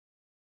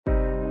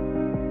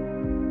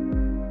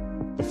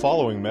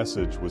following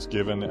message was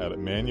given at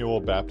Emmanuel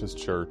Baptist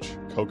Church,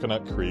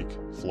 Coconut Creek,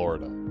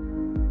 Florida.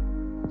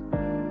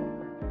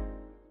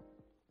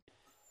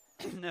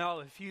 Now,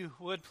 if you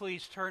would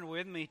please turn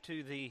with me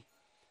to the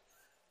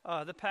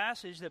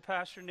passage that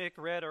Pastor Nick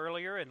read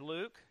earlier in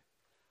Luke,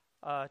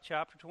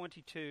 chapter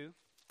 2,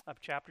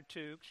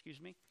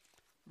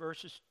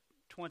 verses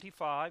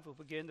 25. We'll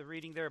begin the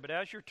reading there. But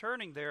as you're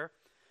turning there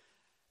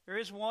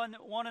is one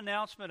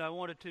announcement I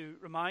wanted to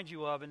remind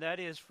you of, and that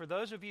is for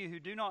those of you who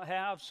do not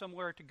have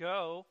somewhere to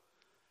go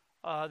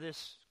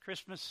this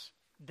Christmas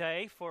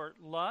day for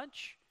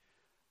lunch,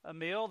 a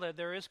meal, that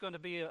there is going to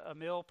be a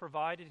meal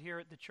provided here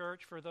at the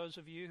church for those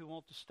of you who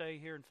want to stay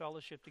here and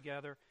fellowship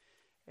together,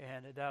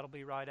 and that'll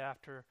be right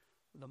after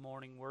the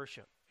morning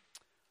worship.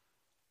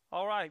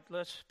 All right,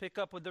 let's pick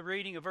up with the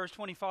reading of verse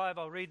 25.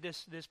 I'll read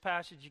this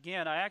passage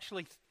again. I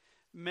actually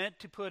meant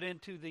to put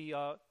into the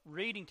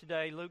reading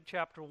today Luke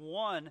chapter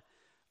 1,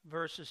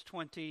 verses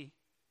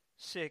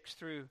 26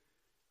 through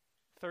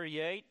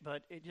 38,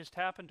 but it just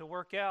happened to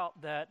work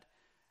out that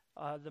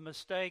the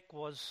mistake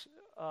was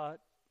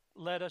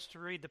led us to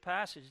read the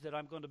passage that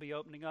I'm going to be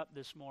opening up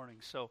this morning.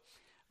 So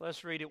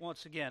let's read it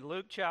once again.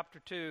 Luke chapter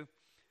 2,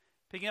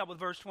 picking up with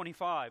verse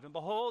 25. And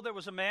behold, there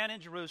was a man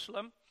in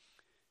Jerusalem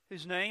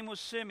whose name was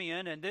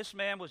Simeon, and this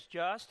man was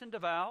just and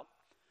devout,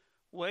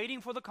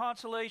 waiting for the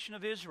consolation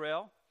of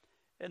Israel,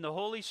 and the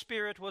Holy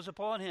Spirit was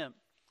upon him.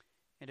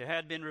 And it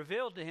had been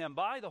revealed to him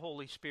by the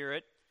Holy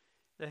Spirit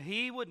that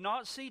he would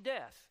not see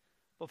death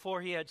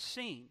before he had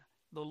seen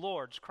the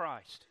Lord's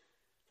Christ.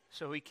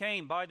 So he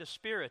came by the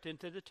Spirit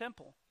into the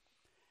temple.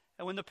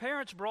 And when the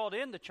parents brought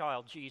in the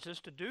child Jesus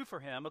to do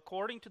for him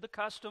according to the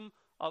custom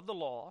of the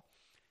law,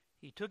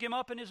 he took him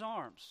up in his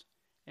arms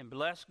and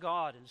blessed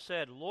God and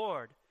said,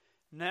 Lord,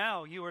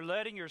 now you are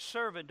letting your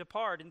servant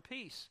depart in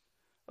peace,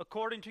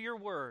 according to your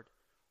word.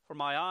 For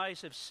my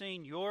eyes have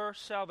seen your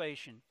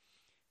salvation,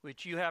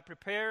 which you have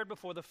prepared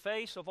before the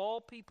face of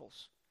all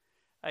peoples,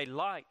 a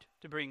light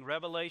to bring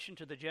revelation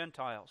to the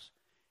Gentiles,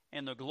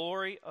 and the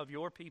glory of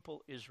your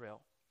people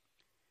Israel.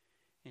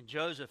 And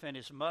Joseph and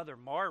his mother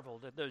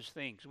marveled at those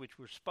things which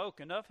were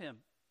spoken of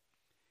him.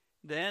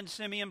 Then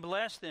Simeon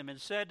blessed them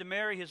and said to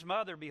Mary his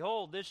mother,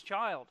 Behold, this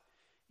child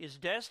is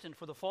destined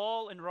for the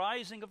fall and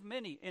rising of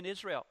many in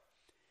Israel,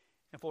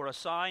 and for a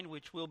sign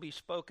which will be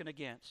spoken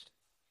against.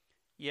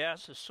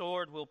 Yes, a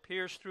sword will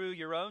pierce through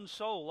your own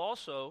soul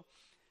also,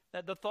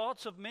 that the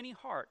thoughts of many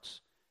hearts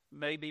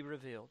may be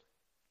revealed.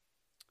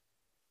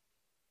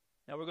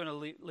 Now we're going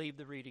to leave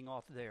the reading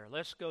off there.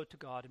 Let's go to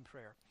God in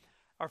prayer.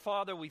 Our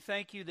Father, we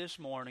thank you this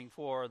morning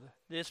for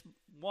this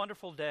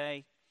wonderful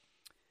day.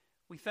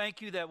 We thank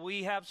you that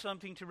we have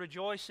something to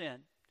rejoice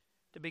in,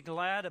 to be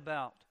glad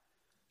about,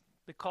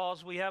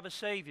 because we have a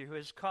Savior who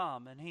has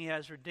come and he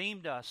has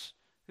redeemed us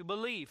who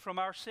believe from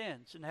our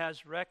sins and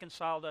has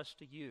reconciled us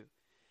to you,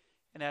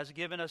 and has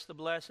given us the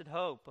blessed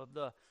hope of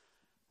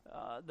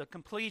the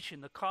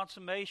completion, the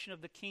consummation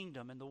of the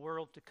kingdom in the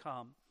world to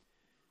come.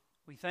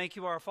 We thank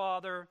you, our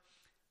Father,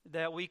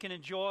 that we can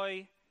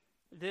enjoy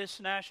this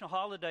national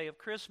holiday of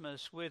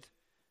Christmas with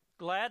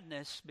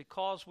gladness,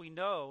 because we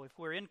know, if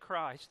we're in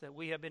Christ, that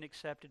we have been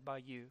accepted by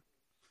you.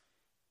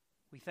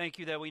 We thank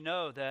you that we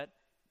know that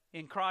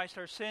in Christ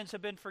our sins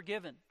have been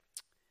forgiven.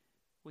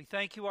 We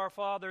thank you, our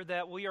Father,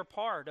 that we are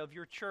part of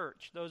your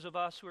church, those of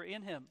us who are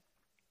in him,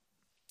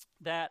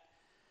 that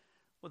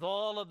with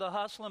all of the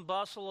hustle and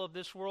bustle of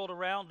this world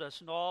around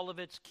us and all of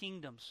its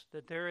kingdoms,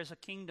 that there is a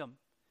kingdom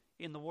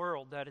in the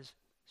world that is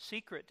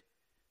secret,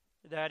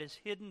 that is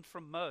hidden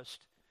from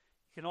most,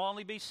 can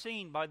only be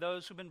seen by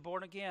those who have been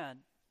born again,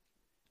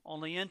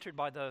 only entered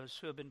by those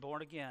who have been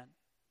born again.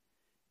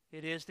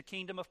 It is the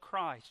kingdom of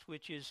Christ,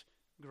 which is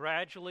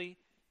gradually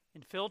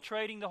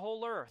infiltrating the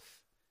whole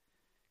earth,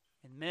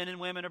 and men and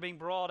women are being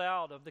brought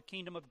out of the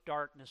kingdom of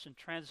darkness and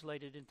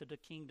translated into the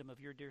kingdom of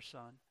your dear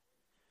Son.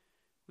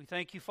 We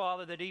thank you,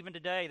 Father, that even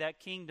today that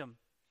kingdom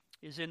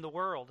is in the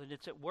world and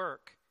it's at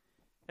work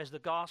as the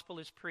gospel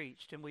is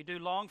preached. And we do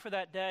long for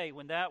that day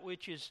when that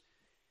which is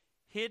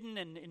hidden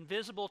and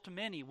invisible to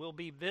many will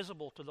be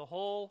visible to the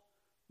whole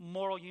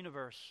moral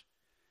universe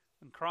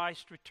when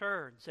Christ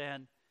returns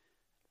and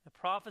the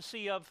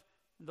prophecy of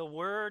the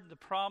word, the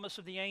promise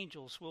of the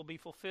angels will be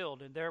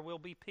fulfilled, and there will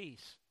be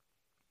peace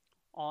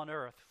on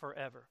earth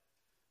forever.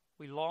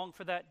 We long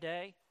for that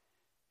day.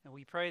 And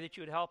we pray that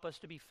you would help us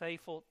to be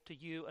faithful to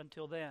you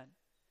until then.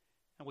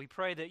 And we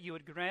pray that you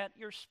would grant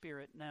your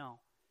Spirit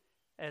now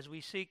as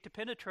we seek to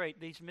penetrate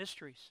these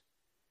mysteries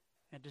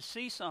and to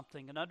see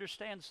something and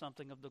understand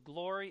something of the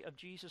glory of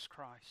Jesus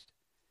Christ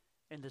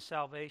and the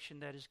salvation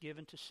that is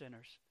given to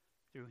sinners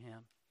through him.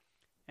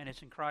 And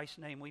it's in Christ's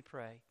name we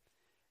pray.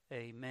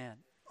 Amen.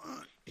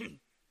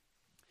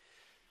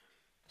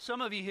 Some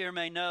of you here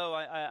may know,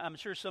 I'm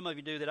sure some of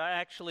you do, that I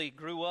actually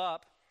grew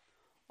up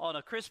on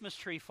a Christmas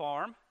tree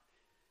farm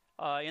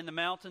in the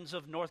mountains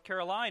of North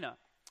Carolina.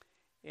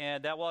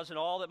 And that wasn't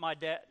all that my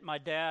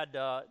dad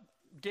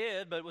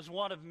did, but it was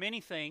one of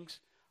many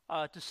things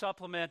to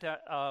supplement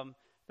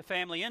the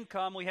family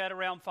income. We had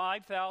around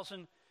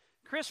 5,000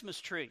 Christmas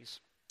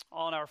trees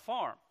on our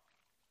farm.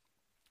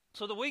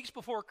 So the weeks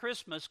before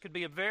Christmas could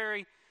be a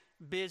very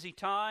busy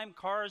time.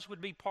 Cars would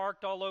be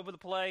parked all over the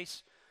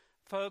place.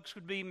 Folks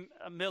would be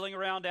milling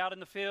around out in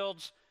the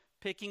fields,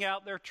 picking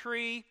out their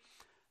tree.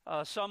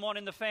 Someone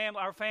in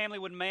our family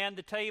would man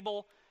the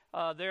table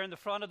there in the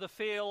front of the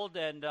field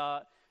and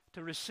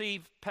to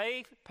receive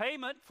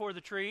payment for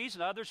the trees.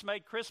 And others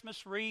made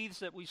Christmas wreaths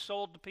that we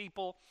sold to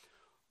people,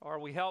 or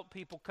we helped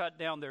people cut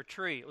down their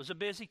tree. It was a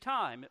busy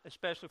time,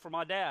 especially for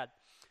my dad.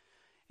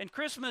 And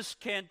Christmas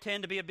can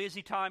tend to be a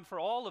busy time for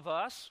all of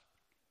us.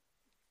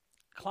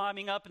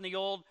 Climbing up in the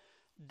old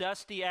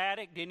dusty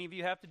attic. Do any of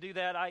you have to do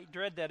that? I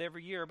dread that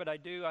every year, but I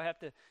do. I have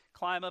to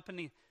climb up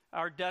in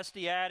our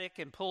dusty attic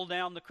and pull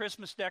down the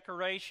Christmas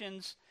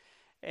decorations.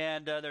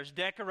 And there's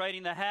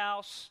decorating the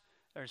house.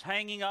 There's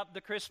hanging up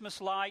the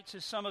Christmas lights,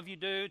 as some of you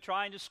do,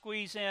 trying to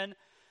squeeze in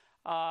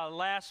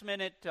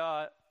last-minute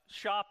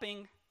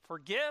shopping for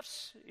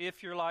gifts,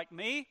 if you're like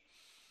me.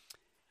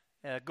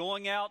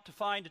 Going out to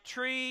find a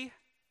tree,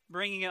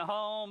 bringing it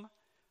home.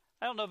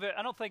 I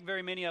don't think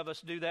very many of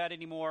us do that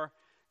anymore.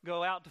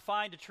 Go out to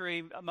find a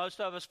tree. Most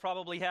of us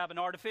probably have an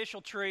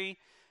artificial tree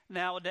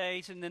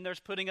nowadays, and then there's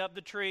putting up the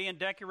tree and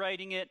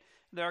decorating it.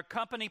 There are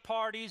company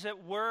parties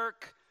at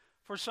work.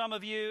 For some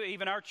of you,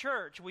 even our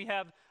church, we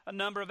have a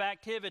number of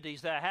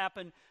activities that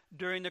happen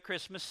during the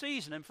Christmas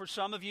season. And for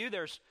some of you,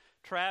 there's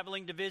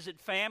traveling to visit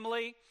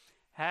family,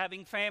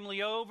 having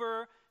family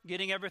over,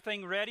 getting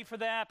everything ready for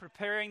that,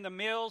 preparing the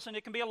meals, and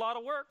it can be a lot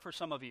of work for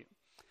some of you.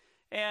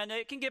 And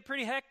it can get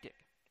pretty hectic.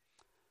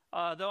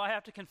 Though I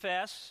have to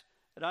confess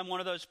that I'm one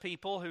of those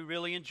people who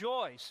really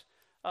enjoys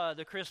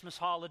the Christmas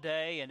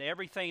holiday and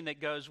everything that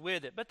goes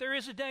with it. But there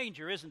is a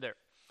danger, isn't there?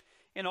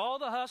 In all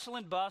the hustle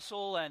and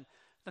bustle and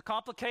the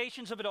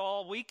complications of it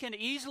all, we can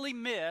easily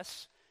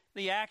miss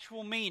the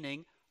actual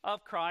meaning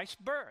of Christ's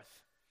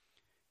birth.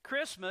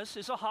 Christmas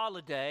is a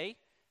holiday,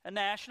 a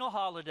national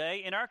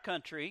holiday in our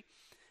country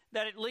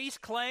that at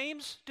least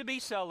claims to be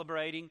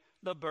celebrating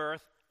the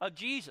birth of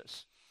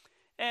Jesus.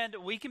 And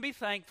we can be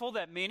thankful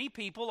that many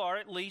people are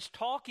at least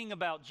talking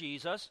about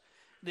Jesus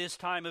this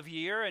time of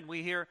year, and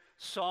we hear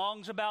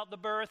songs about the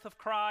birth of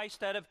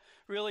Christ that have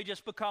really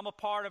just become a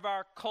part of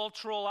our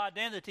cultural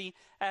identity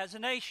as a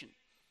nation.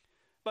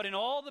 But in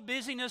all the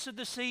busyness of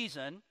the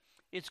season,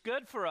 it's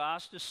good for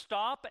us to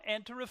stop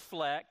and to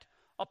reflect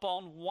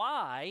upon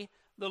why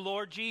the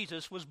Lord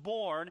Jesus was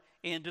born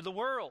into the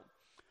world.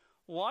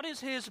 What is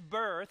his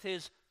birth,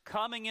 his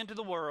coming into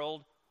the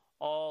world,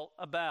 all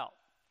about?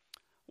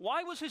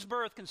 Why was his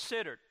birth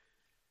considered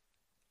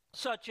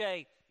such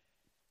a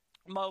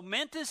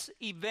momentous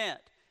event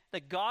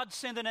that God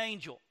sent an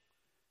angel?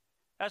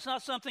 That's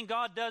not something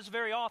God does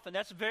very often.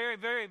 That's very,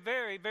 very,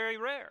 very, very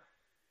rare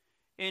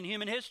in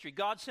human history.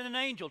 God sent an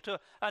angel to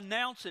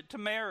announce it to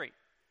Mary,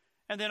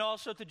 and then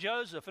also to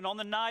Joseph, and on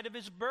the night of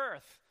his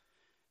birth,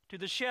 to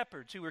the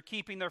shepherds who were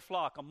keeping their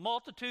flock, a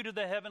multitude of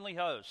the heavenly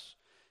hosts,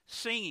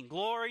 singing,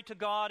 "Glory to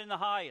God in the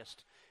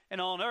highest,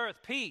 and on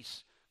earth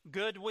peace,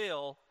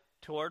 goodwill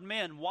toward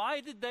men." Why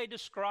did they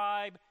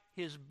describe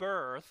his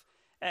birth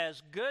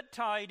as good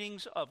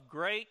tidings of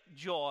great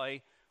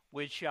joy,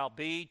 which shall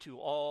be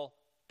to all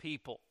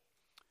people?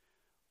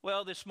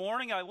 Well, this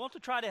morning I want to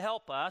try to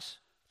help us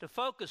to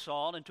focus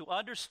on and to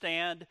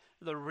understand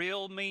the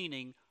real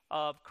meaning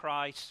of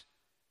Christ's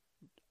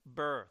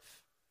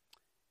birth.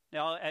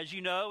 Now, as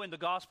you know, in the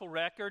gospel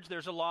records,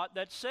 there's a lot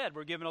that's said.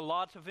 We're given a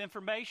lot of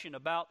information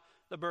about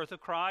the birth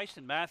of Christ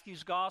in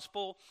Matthew's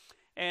gospel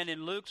and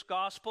in Luke's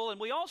gospel. And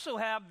we also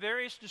have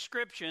various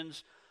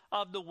descriptions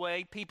of the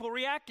way people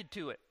reacted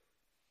to it.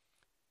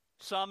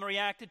 Some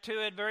reacted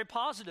to it very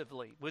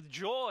positively, with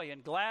joy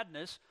and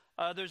gladness.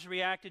 Others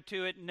reacted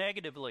to it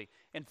negatively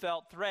and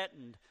felt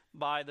threatened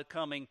by the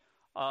coming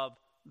of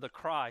the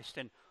Christ.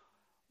 And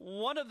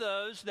one of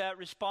those that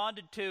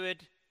responded to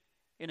it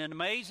in an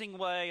amazing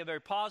way, a very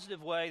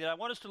positive way, that I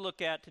want us to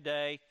look at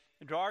today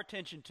and draw our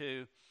attention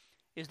to,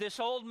 is this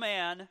old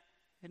man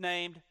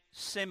named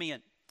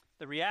Simeon.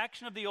 The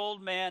reaction of the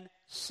old man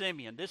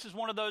Simeon. This is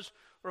one of those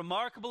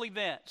remarkable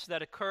events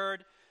that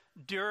occurred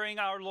during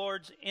our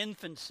Lord's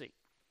infancy.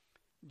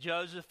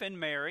 Joseph and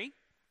Mary,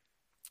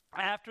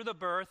 after the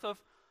birth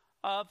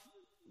of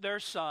their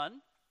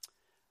son,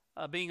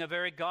 being a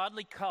very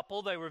godly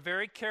couple, they were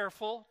very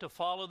careful to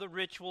follow the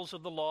rituals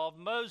of the law of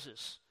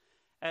Moses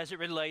as it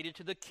related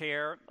to the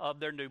care of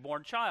their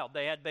newborn child.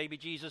 They had baby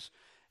Jesus,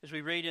 as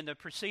we read in the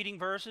preceding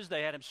verses,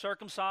 they had him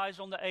circumcised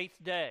on the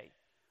 8th day,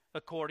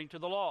 according to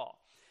the law.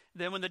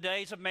 Then when the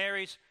days of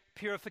Mary's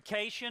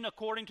purification,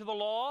 according to the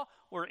law,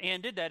 were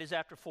ended, that is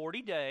after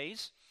 40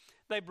 days,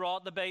 they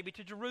brought the baby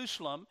to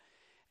Jerusalem,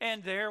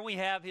 and there we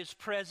have his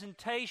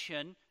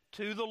presentation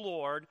to the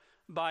Lord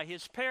by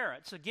his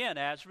parents, again,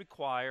 as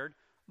required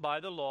by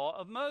the law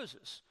of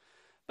Moses.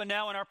 But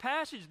now in our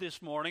passage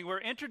this morning, we're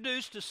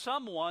introduced to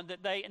someone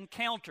that they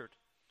encountered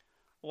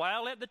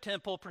while at the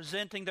temple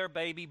presenting their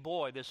baby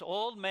boy, this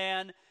old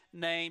man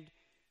named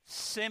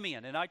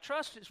Simeon. And I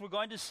trust as we're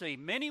going to see,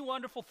 many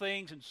wonderful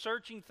things and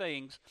searching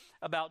things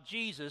about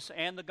Jesus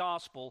and the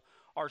gospel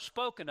are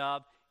spoken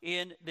of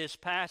in this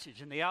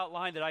passage. And the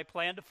outline that I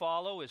plan to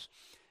follow is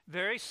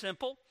Very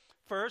simple.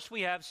 First,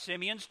 we have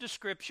Simeon's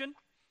description.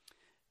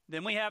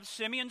 Then we have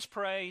Simeon's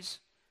praise.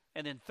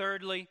 And then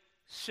thirdly,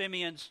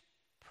 Simeon's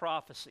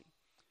prophecy.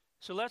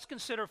 So let's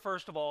consider,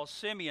 first of all,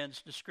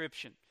 Simeon's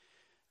description.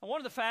 And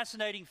one of the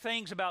fascinating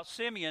things about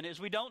Simeon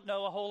is we don't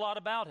know a whole lot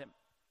about him.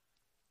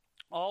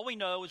 All we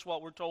know is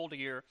what we're told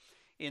here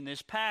in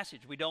this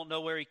passage. We don't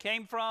know where he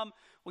came from.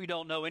 We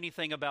don't know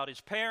anything about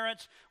his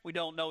parents. We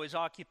don't know his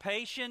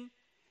occupation.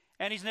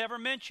 And he's never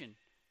mentioned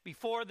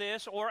before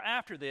this or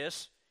after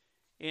this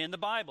in the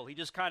Bible. He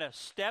just kind of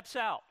steps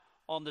out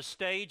on the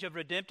stage of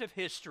redemptive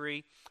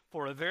history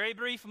for a very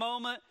brief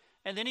moment,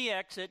 and then he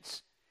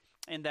exits,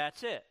 and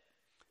that's it.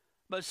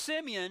 But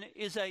Simeon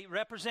is a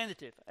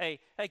representative, a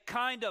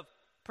kind of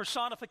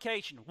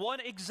personification,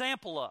 one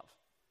example of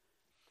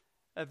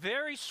a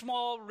very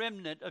small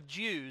remnant of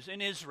Jews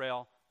in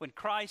Israel when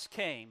Christ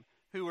came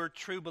who were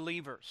true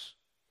believers.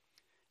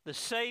 The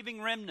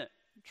saving remnant,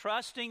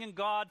 trusting in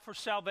God for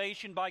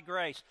salvation by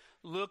grace,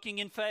 looking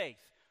in faith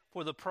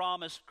for the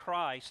promised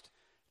Christ,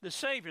 the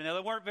Savior. Now,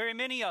 there weren't very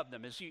many of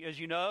them. As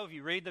you know, if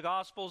you read the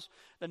Gospels,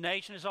 the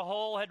nation as a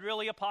whole had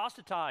really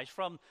apostatized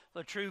from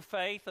the true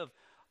faith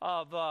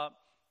of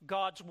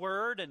God's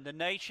Word, and the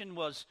nation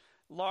was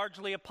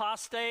largely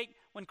apostate.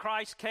 When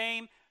Christ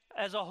came,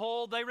 as a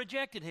whole, they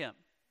rejected him.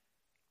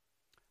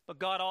 But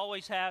God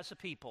always has a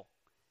people,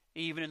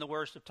 even in the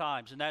worst of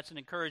times, and that's an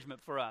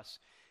encouragement for us.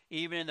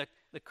 Even in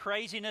the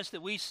craziness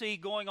that we see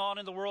going on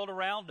in the world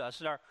around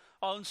us, in our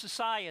own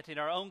society, in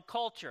our own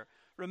culture,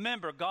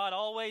 remember, God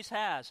always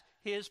has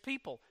his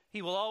people.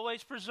 He will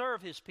always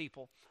preserve his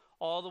people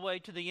all the way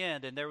to the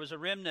end. And there was a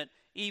remnant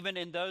even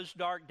in those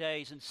dark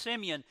days. And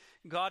Simeon,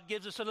 God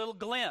gives us a little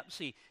glimpse.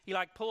 He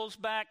pulls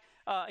back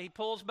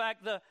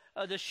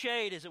the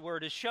shade, as it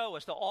were, to show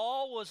us that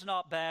all was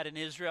not bad in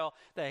Israel,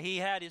 that he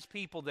had his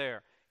people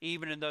there,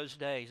 even in those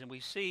days. And we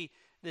see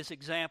this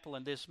example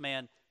in this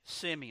man,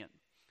 Simeon.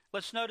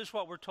 Let's notice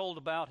what we're told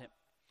about him.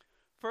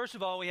 First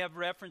of all, we have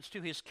reference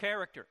to his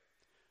character.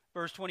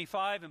 Verse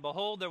 25, and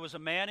behold, there was a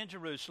man in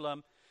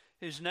Jerusalem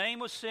whose name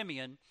was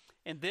Simeon,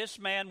 and this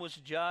man was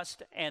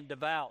just and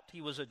devout. He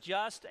was a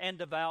just and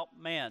devout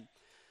man.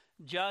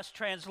 Just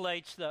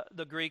translates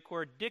the Greek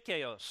word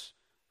dikaios,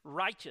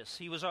 righteous.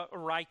 He was a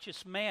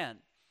righteous man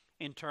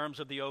in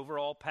terms of the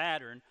overall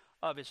pattern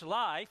of his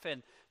life.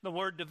 And the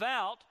word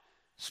devout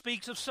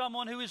speaks of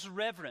someone who is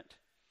reverent,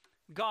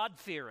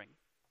 God-fearing,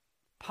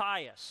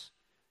 pious.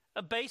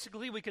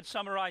 Basically, we could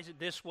summarize it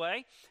this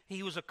way.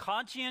 He was a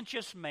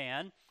conscientious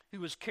man who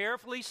was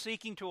carefully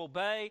seeking to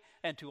obey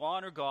and to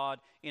honor God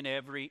in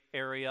every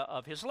area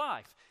of his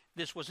life.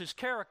 This was his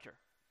character.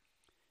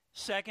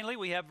 Secondly,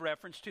 we have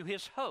reference to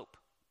his hope.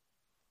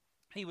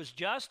 He was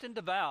just and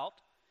devout.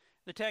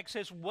 The text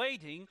says,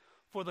 waiting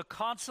for the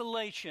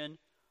consolation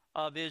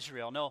of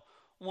Israel. Now,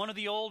 one of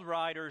the old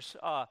writers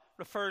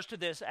refers to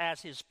this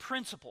as his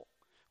principle.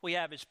 We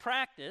have his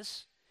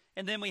practice,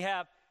 and then we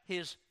have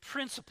his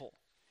principle.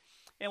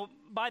 And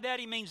by that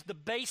he means the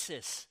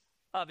basis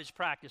of his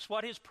practice,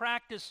 what his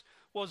practice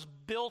was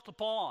built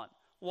upon,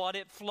 what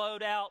it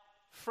flowed out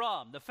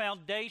from, the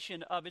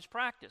foundation of his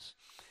practice,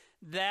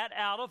 that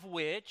out of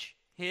which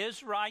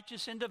his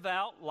righteous and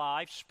devout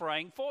life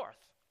sprang forth,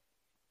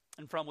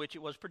 and from which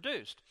it was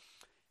produced.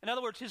 In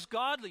other words, his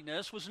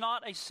godliness was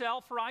not a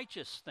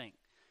self-righteous thing.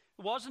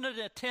 It wasn't an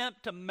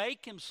attempt to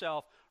make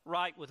himself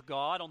right with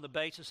God on the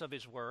basis of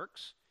his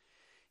works.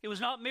 It was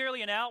not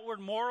merely an outward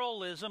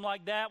moralism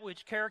like that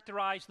which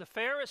characterized the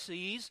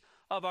Pharisees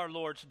of our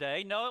Lord's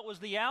day. No, it was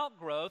the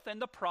outgrowth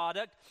and the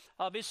product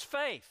of his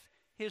faith,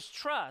 his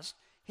trust,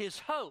 his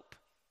hope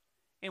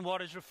in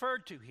what is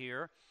referred to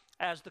here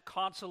as the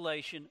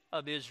consolation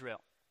of Israel.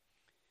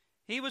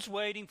 He was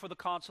waiting for the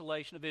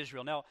consolation of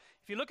Israel. Now,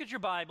 if you look at your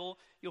Bible,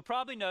 you'll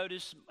probably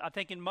notice, I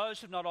think in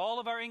most, if not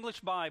all of our English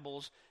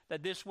Bibles,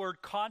 that this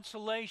word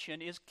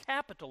consolation is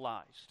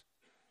capitalized,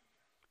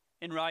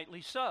 and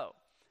rightly so,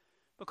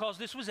 because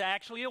this was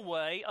actually a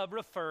way of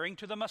referring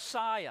to the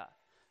Messiah,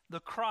 the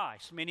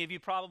Christ. Many of you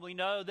probably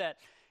know that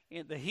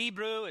in the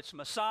Hebrew, it's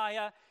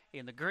Messiah.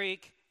 In the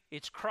Greek,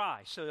 it's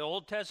Christ. So the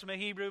Old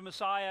Testament Hebrew,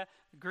 Messiah,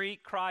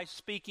 Greek, Christ,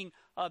 speaking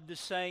of the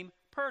same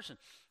person.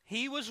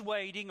 He was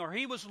waiting, or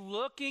he was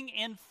looking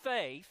in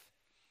faith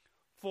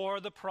for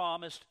the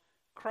promised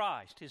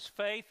Christ. His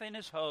faith and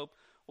his hope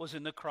was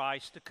in the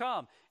Christ to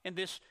come. And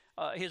this,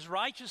 his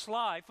righteous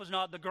life was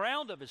not the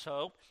ground of his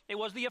hope. It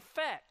was the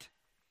effect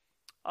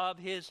of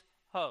his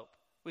hope,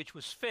 which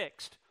was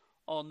fixed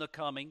on the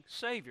coming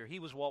Savior.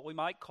 He was what we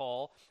might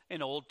call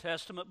an Old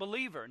Testament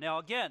believer. Now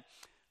again,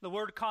 the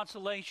word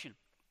consolation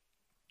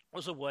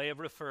was a way of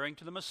referring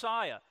to the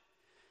Messiah.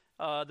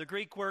 The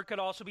Greek word could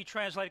also be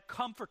translated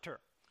comforter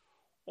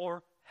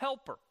or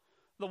helper.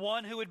 The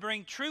one who would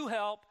bring true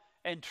help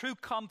and true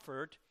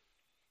comfort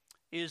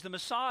is the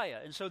Messiah.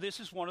 And so this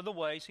is one of the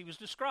ways he was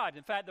described.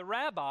 In fact, the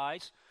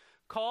rabbis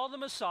call the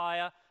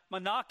Messiah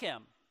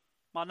Menachem.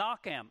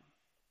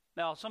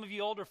 Now, some of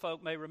you older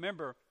folk may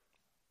remember,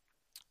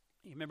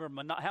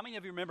 how many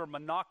of you remember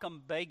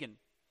Menachem Begin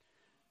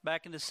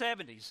back in the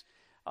 70s?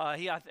 I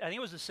think it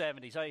was the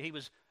 70s. He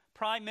was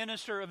prime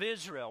minister of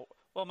Israel.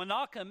 Well,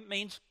 Menachem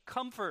means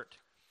comfort.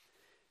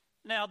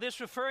 Now, this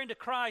referring to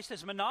Christ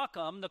as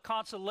Menachem, the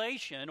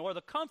consolation or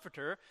the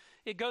comforter,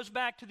 it goes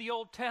back to the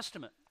Old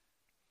Testament,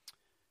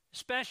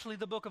 especially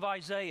the book of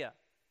Isaiah.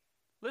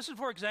 Listen,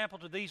 for example,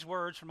 to these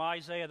words from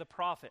Isaiah the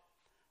prophet,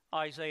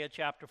 Isaiah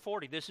chapter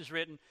 40. This is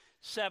written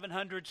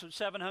 700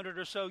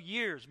 or so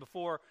years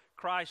before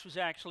Christ was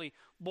actually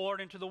born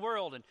into the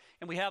world. And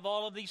we have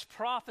all of these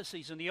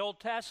prophecies in the Old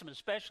Testament,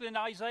 especially in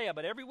Isaiah,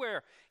 but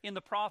everywhere in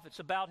the prophets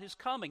about his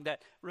coming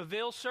that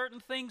reveal certain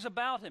things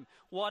about him,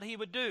 what he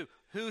would do,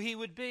 who he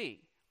would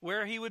be,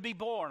 where he would be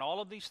born,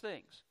 all of these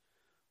things.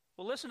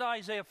 Well, listen to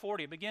Isaiah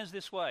 40. It begins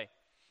this way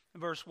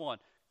in verse 1.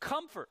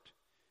 Comfort,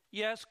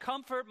 yes,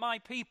 comfort my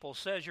people,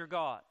 says your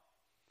God.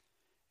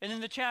 And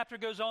then the chapter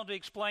goes on to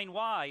explain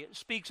why. It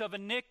speaks of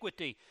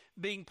iniquity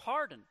being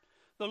pardoned,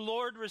 the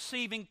Lord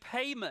receiving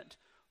payment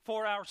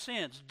for our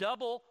sins,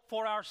 double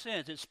for our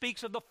sins. It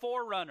speaks of the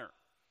forerunner,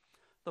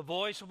 the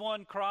voice of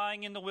one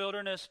crying in the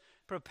wilderness,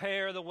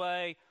 prepare the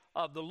way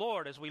of the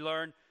Lord. As we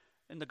learn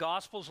in the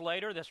Gospels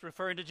later, that's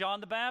referring to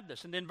John the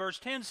Baptist. And then verse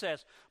 10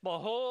 says,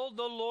 behold,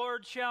 the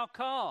Lord shall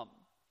come.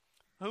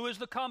 Who is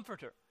the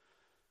comforter?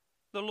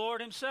 The Lord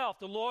himself.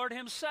 The Lord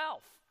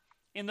himself.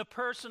 In the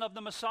person of the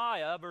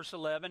Messiah, verse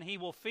 11, he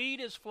will feed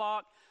his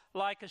flock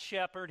like a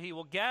shepherd. He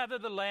will gather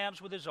the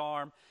lambs with his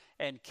arm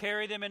and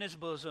carry them in his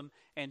bosom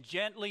and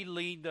gently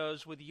lead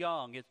those with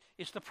young.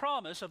 It's the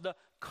promise of the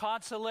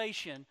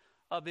consolation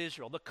of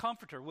Israel. The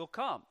comforter will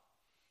come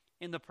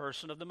in the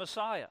person of the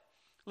Messiah.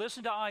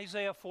 Listen to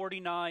Isaiah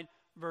 49,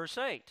 verse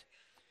 8.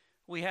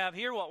 We have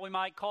here what we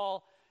might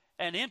call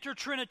an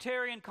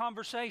inter-Trinitarian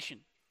conversation.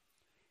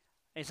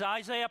 As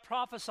Isaiah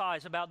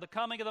prophesies about the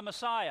coming of the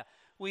Messiah,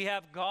 we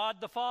have God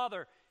the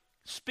Father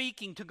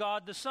speaking to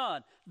God the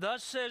Son.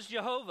 Thus says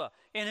Jehovah,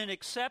 in an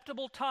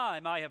acceptable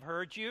time I have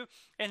heard you,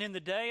 and in the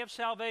day of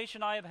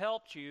salvation I have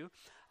helped you.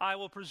 I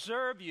will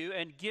preserve you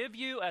and give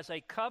you as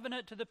a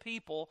covenant to the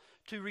people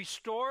to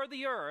restore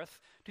the earth,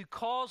 to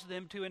cause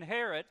them to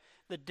inherit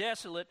the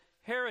desolate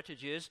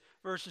heritages.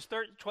 Verses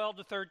 12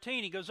 to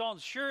 13, he goes on,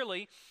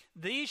 surely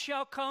these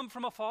shall come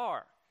from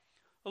afar.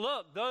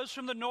 Look, those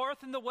from the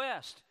north and the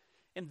west,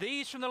 and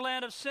these from the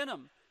land of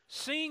Sinim.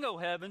 Sing, O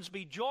heavens,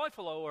 be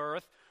joyful, O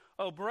earth.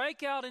 O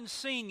break out in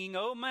singing,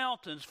 O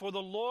mountains, for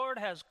the Lord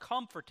has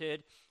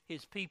comforted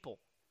his people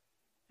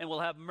and will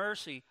have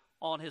mercy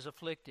on his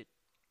afflicted.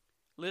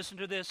 Listen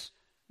to this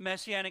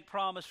messianic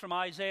promise from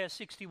Isaiah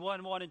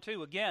 61, 1 and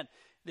 2. Again,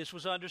 this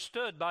was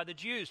understood by the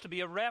Jews to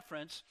be a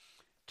reference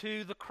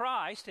to the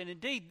Christ. And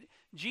indeed,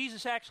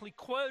 Jesus actually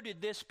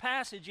quoted this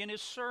passage in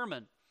his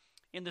sermon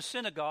in the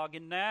synagogue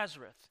in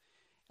Nazareth,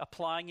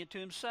 applying it to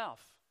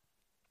himself.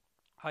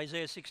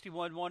 Isaiah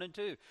 61, 1 and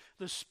 2.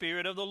 The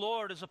Spirit of the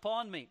Lord is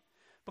upon me,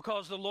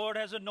 because the Lord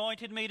has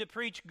anointed me to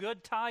preach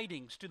good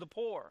tidings to the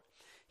poor.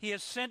 He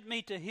has sent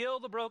me to heal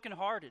the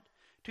brokenhearted,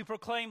 to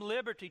proclaim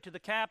liberty to the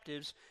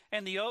captives,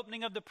 and the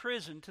opening of the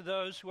prison to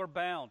those who are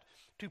bound,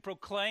 to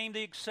proclaim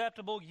the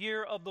acceptable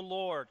year of the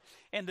Lord,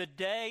 and the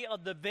day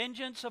of the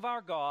vengeance of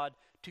our God,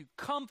 to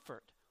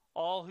comfort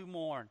all who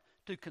mourn,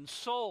 to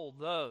console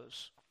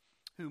those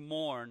who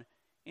mourn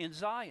in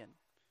Zion.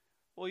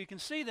 Well, you can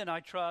see then, I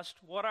trust,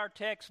 what our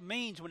text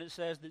means when it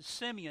says that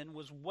Simeon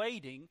was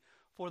waiting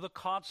for the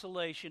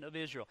consolation of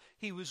Israel.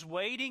 He was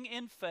waiting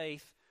in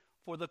faith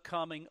for the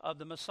coming of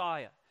the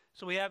Messiah.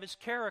 So we have his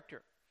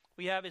character.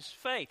 We have his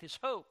faith, his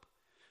hope.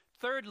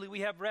 Thirdly, we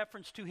have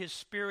reference to his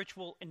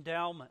spiritual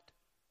endowment.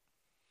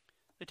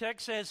 The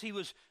text says he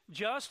was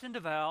just and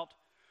devout,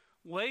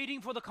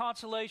 waiting for the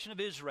consolation of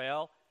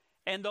Israel,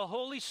 and the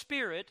Holy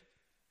Spirit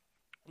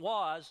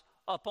was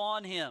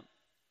upon him.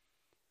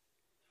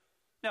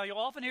 Now, you'll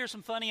often hear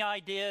some funny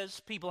ideas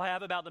people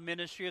have about the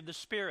ministry of the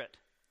Spirit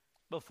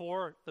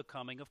before the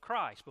coming of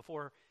Christ,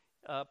 before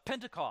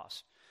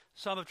Pentecost.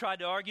 Some have tried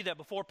to argue that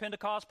before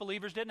Pentecost,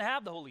 believers didn't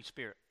have the Holy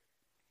Spirit.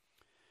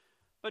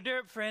 But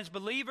dear friends,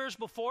 believers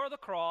before the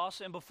cross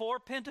and before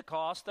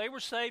Pentecost, they were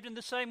saved in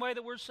the same way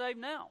that we're saved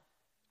now.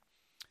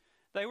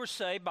 They were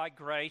saved by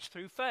grace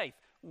through faith.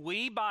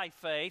 We by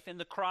faith in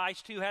the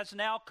Christ who has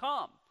now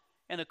come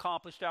and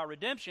accomplished our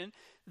redemption.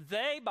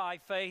 They by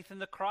faith in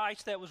the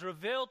Christ that was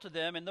revealed to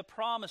them in the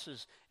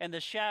promises and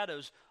the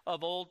shadows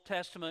of Old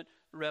Testament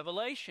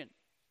revelation.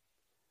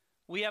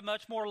 We have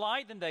much more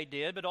light than they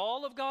did, but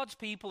all of God's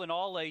people in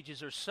all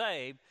ages are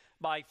saved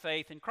by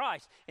faith in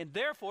Christ. And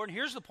therefore, and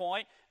here's the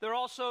point, they're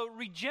also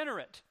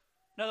regenerate.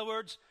 In other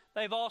words,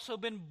 they've also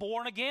been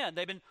born again.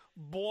 They've been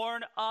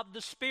born of the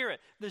Spirit.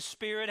 The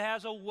Spirit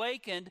has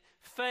awakened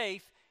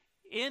faith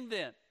in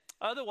them.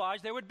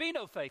 Otherwise, there would be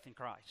no faith in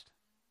Christ.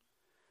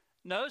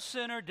 No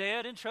sinner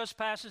dead in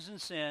trespasses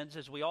and sins,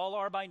 as we all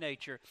are by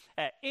nature,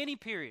 at any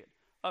period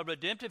of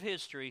redemptive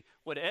history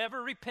would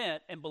ever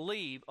repent and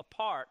believe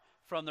apart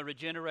from the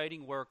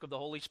regenerating work of the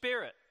Holy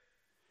Spirit.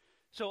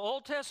 So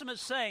Old Testament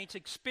saints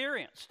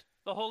experienced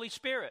the Holy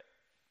Spirit,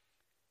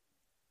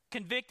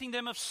 convicting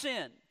them of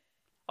sin,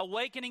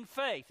 awakening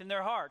faith in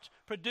their hearts,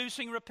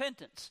 producing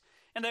repentance.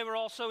 And they were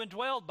also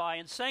indwelled by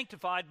and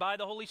sanctified by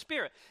the Holy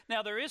Spirit.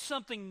 Now, there is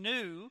something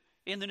new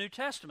in the New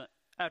Testament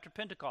after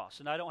Pentecost,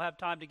 and I don't have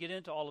time to get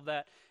into all of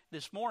that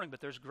this morning,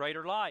 but there's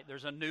greater light.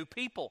 There's a new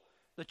people,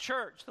 the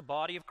church, the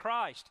body of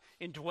Christ,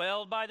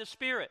 indwelled by the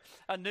Spirit,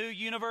 a new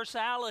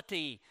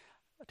universality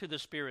to the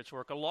Spirit's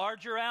work, a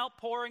larger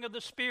outpouring of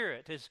the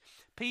Spirit as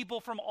people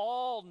from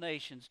all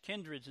nations,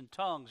 kindreds, and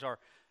tongues are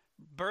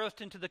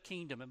birthed into the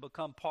kingdom and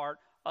become part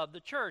of the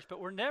church. But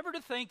we're never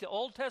to think the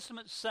Old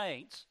Testament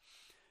saints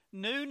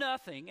knew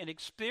nothing and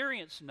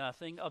experienced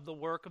nothing of the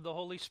work of the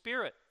Holy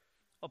Spirit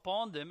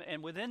upon them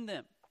and within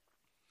them.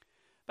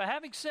 But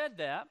having said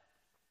that,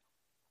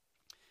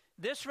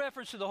 this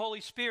reference to the Holy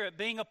Spirit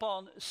being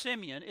upon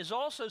Simeon is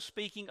also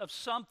speaking of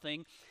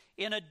something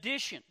in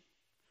addition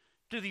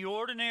to the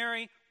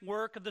ordinary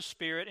work of the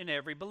Spirit in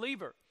every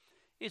believer.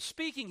 It's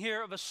speaking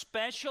here of a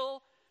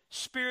special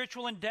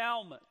spiritual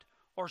endowment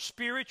or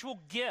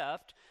spiritual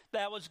gift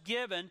that was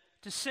given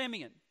to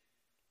Simeon.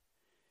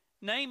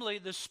 Namely,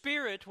 the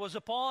Spirit was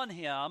upon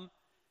him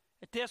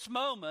at this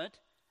moment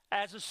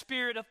as a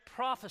spirit of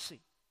prophecy.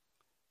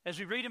 As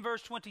we read in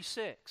verse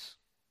 26.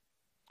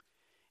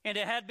 And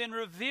it had been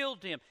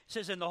revealed to him. It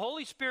says, and the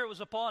Holy Spirit was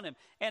upon him,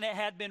 and it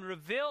had been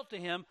revealed to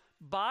him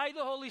by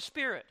the Holy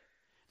Spirit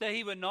that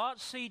he would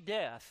not see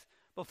death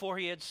before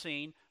he had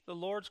seen the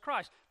Lord's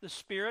Christ. The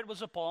Spirit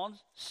was upon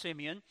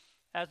Simeon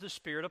as the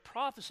spirit of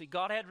prophecy.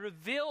 God had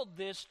revealed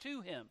this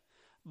to him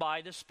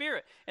by the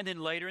Spirit. And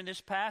then later in this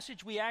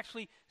passage, we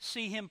actually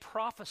see him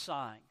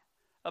prophesying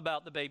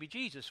about the baby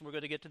Jesus. And we're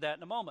going to get to that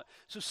in a moment.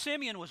 So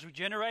Simeon was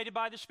regenerated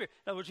by the Spirit.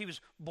 In other words, he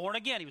was born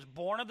again. He was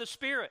born of the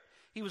Spirit.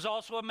 He was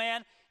also a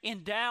man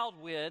endowed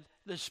with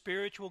the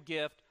spiritual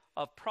gift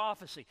of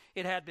prophecy.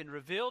 It had been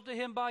revealed to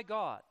him by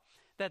God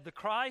that the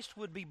Christ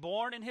would be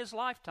born in his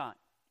lifetime,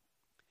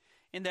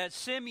 and that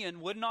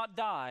Simeon would not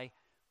die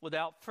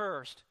without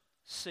first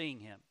seeing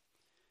him.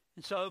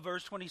 And so,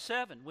 verse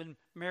 27, when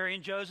Mary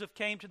and Joseph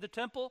came to the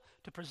temple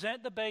to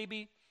present the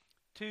baby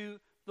to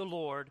the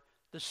Lord,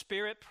 the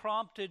Spirit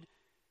prompted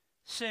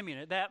Simeon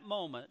at that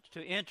moment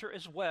to enter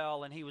as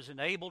well, and he was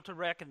enabled to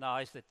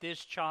recognize that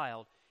this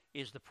child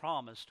is the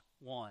promised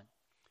one.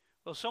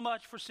 Well, so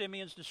much for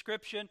Simeon's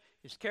description,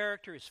 his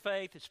character, his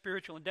faith, his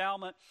spiritual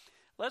endowment.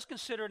 Let's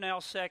consider now,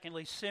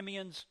 secondly,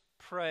 Simeon's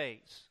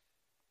praise.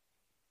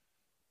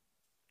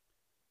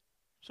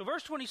 So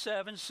verse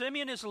 27,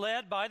 Simeon is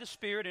led by the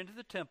Spirit into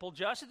the temple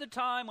just at the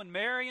time when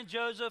Mary and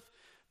Joseph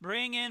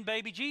bring in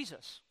baby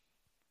Jesus.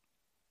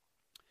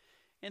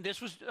 And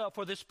this was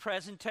for this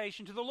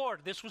presentation to the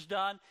Lord. This was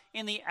done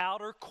in the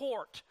outer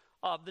court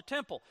of the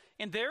temple.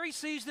 And there he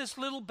sees this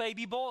little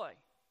baby boy.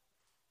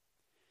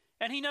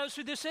 And he knows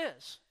who this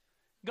is.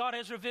 God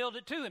has revealed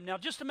it to him. Now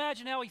just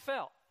imagine how he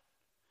felt.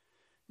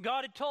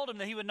 God had told him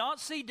that he would not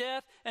see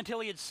death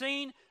until he had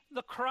seen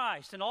the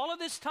Christ. And all of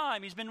this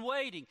time he's been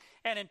waiting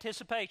in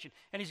anticipation.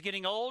 And he's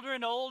getting older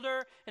and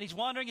older. And he's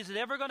wondering, is it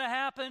ever going to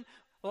happen?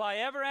 Will I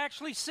ever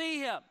actually see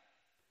him?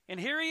 And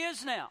here he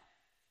is now,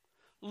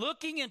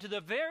 looking into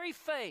the very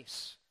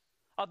face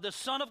of the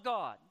Son of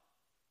God,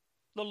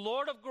 the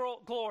Lord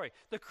of glory,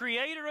 the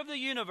creator of the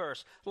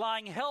universe,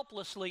 lying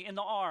helplessly in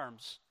the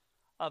arms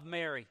of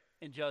Mary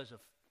and Joseph.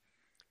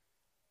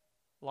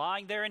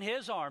 Lying there in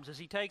his arms as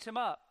he takes him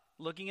up,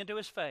 looking into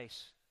his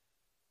face,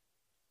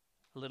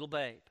 a little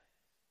babe.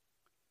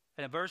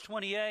 And in verse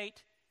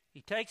 28,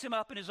 he takes him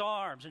up in his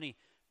arms and he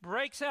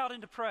breaks out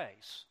into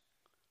praise.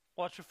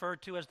 What's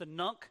referred to as the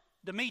Nunc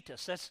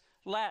Dimittis. That's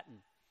Latin.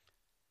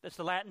 That's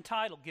the Latin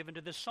title given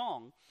to this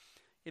song.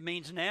 It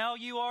means, now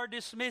you are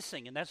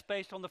dismissing, and that's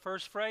based on the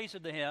first phrase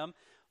of the hymn,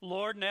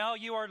 Lord, now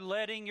you are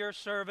letting your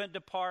servant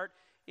depart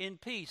in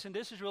peace. And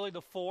this is really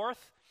the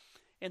fourth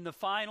and the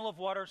final of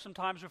what are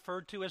sometimes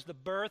referred to as the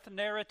birth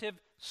narrative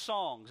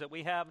songs that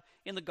we have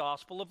in the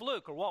Gospel of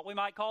Luke, or what we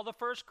might call the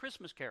first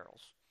Christmas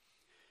carols.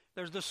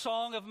 There's the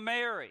Song of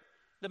Mary,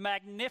 the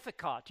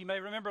Magnificat. You may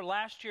remember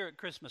last year at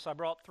Christmas I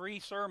brought 3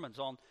 sermons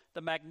on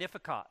the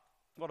Magnificat.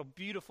 What a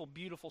beautiful,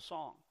 beautiful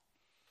song.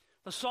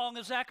 The Song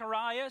of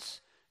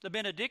Zacharias, the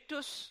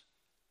Benedictus,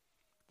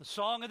 the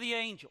Song of the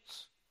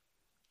Angels,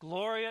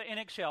 Gloria in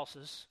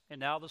Excelsis, and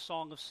now the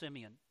Song of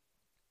Simeon,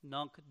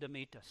 Nunc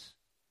Dimittis.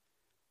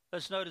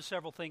 Let's notice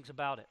several things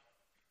about it.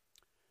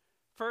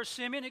 First,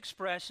 Simeon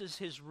expresses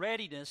his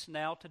readiness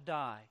now to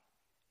die,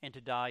 and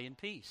to die in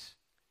peace.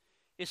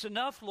 It's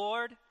enough,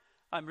 Lord.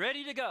 I'm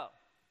ready to go.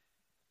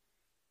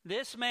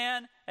 This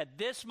man, at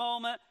this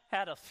moment,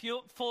 had a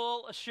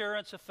full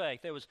assurance of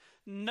faith. There was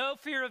no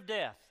fear of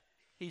death.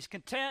 He's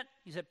content.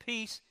 He's at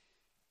peace.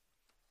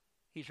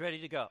 He's ready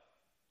to go.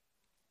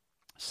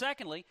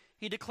 Secondly,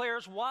 he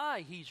declares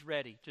why he's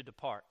ready to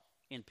depart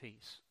in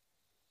peace.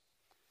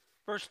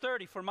 Verse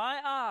 30, for my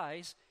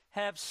eyes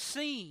have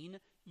seen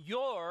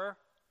your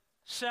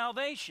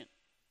salvation.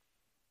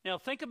 Now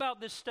think about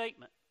this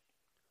statement.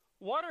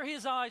 What are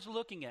his eyes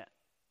looking at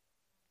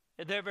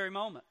that very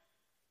moment?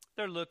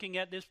 They're looking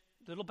at this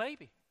little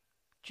baby,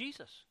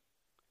 Jesus.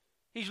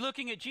 He's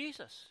looking at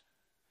Jesus.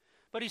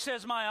 But he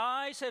says, my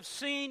eyes have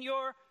seen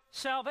your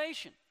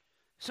salvation.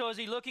 So is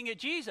he looking at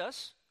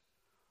Jesus,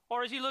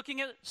 Or is he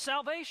looking at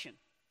salvation?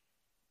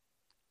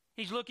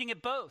 He's looking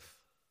at both,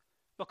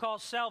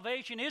 because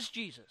salvation is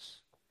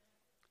Jesus,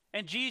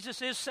 and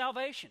Jesus is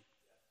salvation.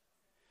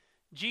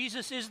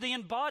 Jesus is the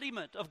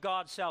embodiment of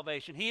God's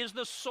salvation. He is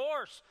the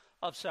source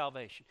of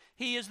salvation.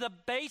 He is the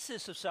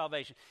basis of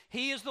salvation.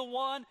 He is the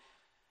one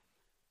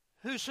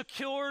who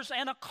secures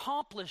and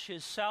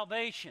accomplishes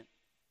salvation.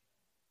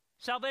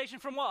 Salvation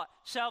from what?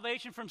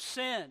 Salvation from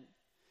sin.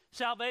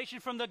 Salvation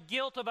from the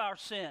guilt of our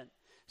sin.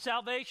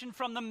 Salvation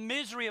from the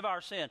misery of our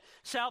sin.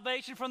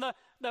 Salvation from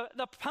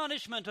the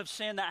punishment of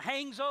sin that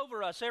hangs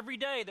over us every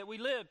day that we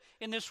live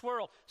in this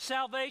world.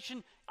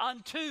 Salvation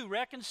unto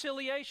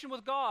reconciliation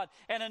with God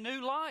and a new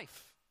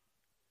life,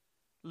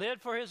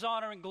 lived for His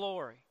honor and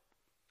glory,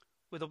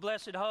 with a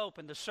blessed hope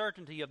and the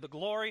certainty of the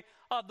glory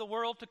of the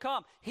world to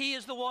come. He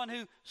is the one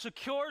who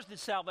secures the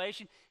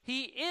salvation.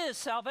 He is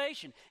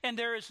salvation. And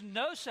there is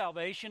no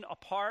salvation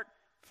apart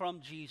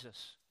from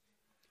Jesus.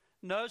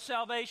 No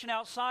salvation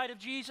outside of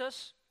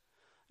Jesus.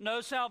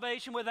 No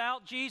salvation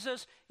without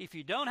Jesus. If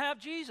you don't have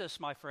Jesus,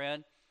 my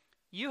friend,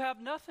 you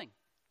have nothing.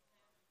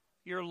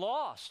 You're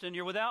lost and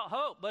you're without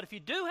hope. But if you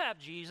do have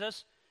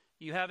Jesus,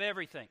 you have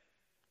everything.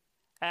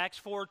 Acts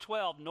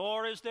 4:12,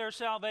 nor is there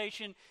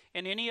salvation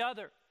in any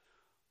other,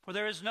 for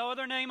there is no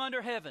other name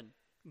under heaven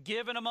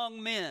given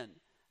among men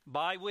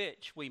by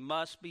which we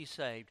must be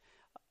saved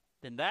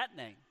than that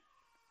name,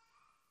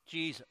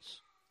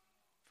 Jesus.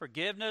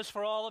 Forgiveness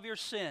for all of your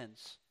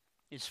sins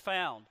is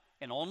found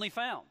and only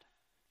found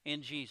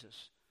in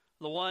Jesus,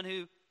 the one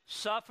who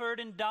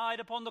suffered and died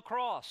upon the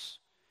cross.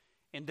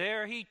 And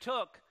there He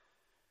took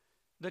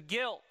the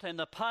guilt and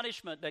the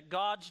punishment that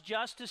God's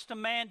justice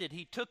demanded.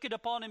 He took it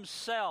upon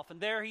Himself, and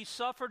there He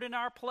suffered in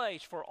our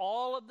place for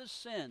all of the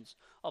sins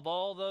of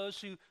all those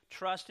who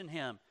trust in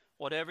Him.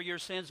 Whatever your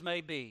sins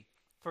may be,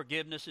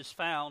 forgiveness is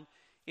found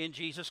in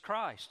Jesus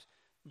Christ.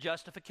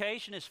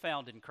 Justification is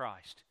found in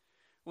Christ.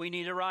 We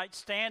need a right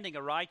standing,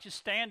 a righteous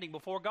standing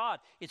before God.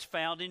 It's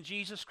found in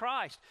Jesus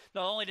Christ.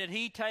 Not only did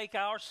He take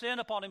our sin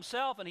upon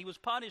Himself and He was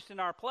punished in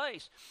our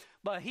place,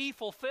 but He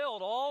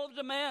fulfilled all the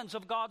demands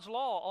of God's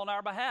law on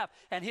our behalf.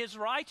 And His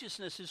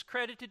righteousness is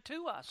credited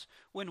to us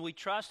when we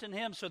trust in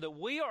Him, so that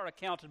we are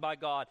accounted by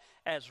God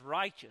as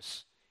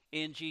righteous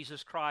in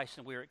Jesus Christ,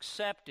 and we are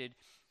accepted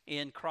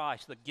in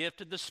Christ. The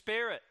gift of the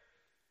Spirit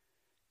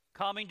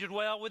coming to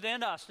dwell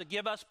within us, to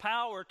give us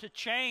power to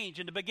change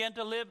and to begin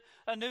to live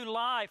a new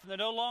life and to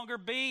no longer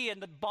be in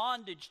the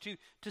bondage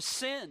to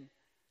sin.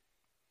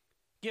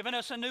 Giving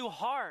us a new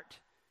heart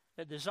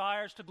that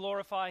desires to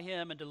glorify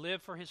Him and to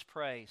live for His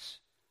praise.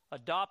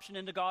 Adoption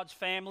into God's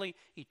family,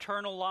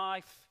 eternal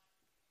life,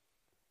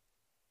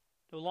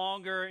 no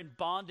longer in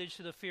bondage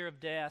to the fear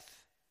of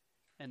death,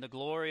 and the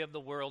glory of the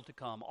world to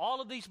come. All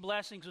of these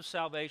blessings of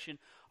salvation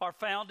are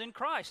found in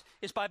Christ.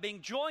 It's by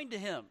being joined to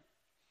Him,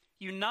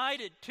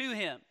 united to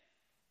Him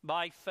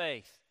by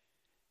faith,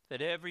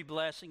 that every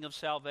blessing of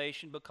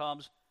salvation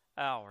becomes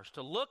ours.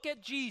 To look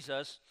at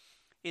Jesus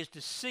is to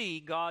see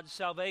God's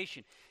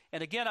salvation.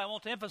 And again, I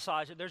want to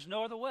emphasize that there's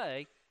no other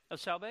way of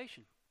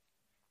salvation.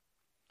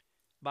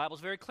 The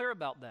Bible's very clear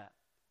about that.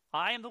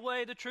 I am the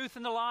way, the truth,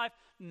 and the life.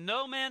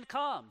 No man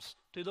comes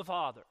to the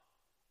Father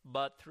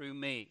but through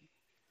me.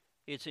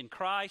 It's in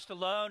Christ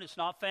alone. It's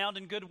not found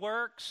in good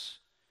works.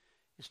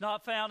 It's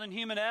not found in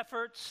human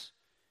efforts.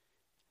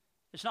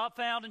 It's not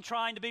found in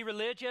trying to be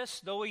religious,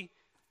 though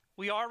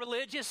we are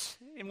religious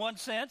in one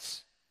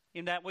sense,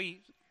 in that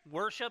we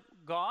worship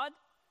God.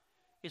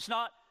 It's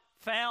not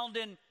found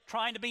in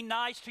trying to be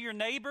nice to your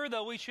neighbor,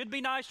 though we should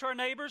be nice to our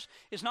neighbors.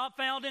 It's not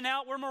found in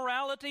outward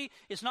morality.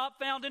 It's not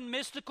found in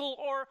mystical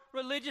or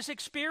religious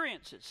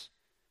experiences.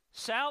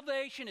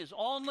 Salvation is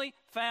only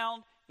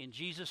found in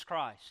Jesus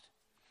Christ.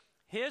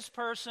 His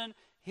person,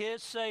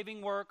 His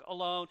saving work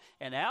alone.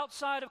 And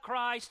outside of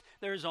Christ,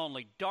 there is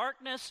only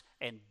darkness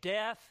and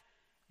death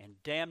and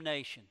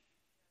damnation.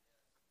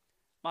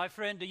 My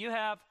friend, do you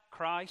have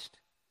Christ?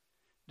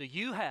 Do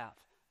you have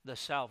the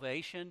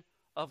salvation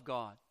of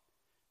God?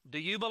 Do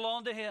you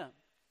belong to Him?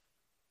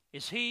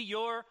 Is He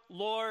your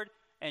Lord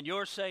and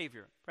your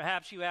Savior?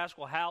 Perhaps you ask,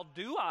 well, how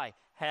do I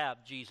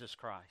have Jesus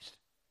Christ?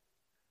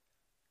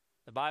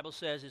 The Bible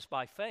says it's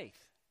by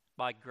faith,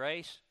 by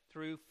grace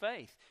through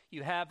faith.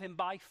 You have Him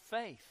by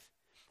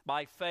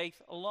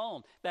faith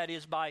alone. That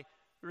is, by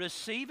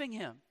receiving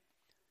Him,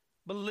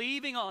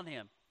 believing on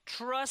Him,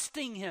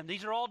 trusting Him.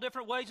 These are all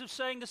different ways of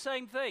saying the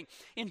same thing.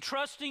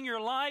 Entrusting your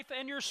life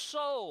and your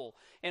soul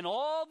and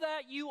all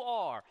that you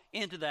are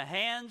into the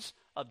hands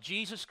of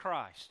Jesus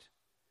Christ,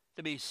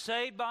 to be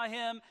saved by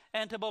Him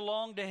and to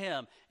belong to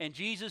Him. And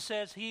Jesus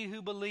says, he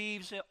who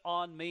believes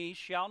on me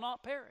shall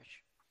not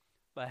perish,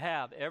 but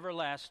have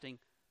everlasting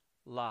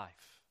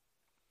life.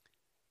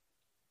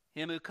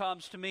 Him who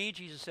comes to me,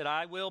 Jesus said,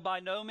 I will by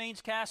no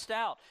means cast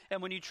out.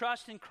 And when you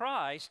trust in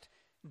Christ,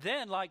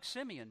 then, like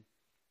Simeon,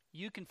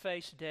 you can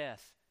face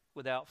death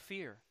without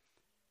fear.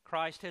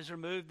 Christ has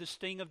removed the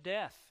sting of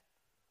death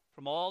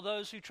from all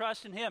those who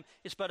trust in Him.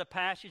 It's but a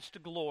passage to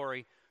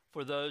glory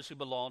for those who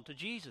belong to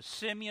Jesus.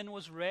 Simeon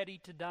was ready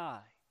to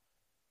die.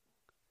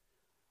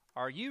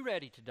 Are you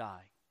ready to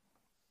die?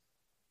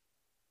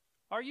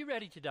 Are you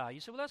ready to die? You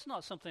say, well, that's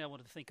not something I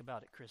want to think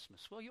about at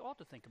Christmas. Well, you ought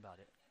to think about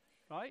it,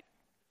 right?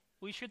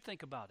 We should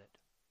think about it.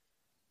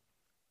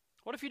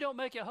 What if you don't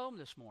make it home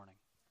this morning?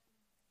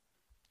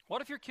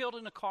 What if you're killed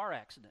in a car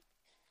accident?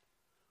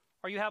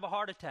 Or you have a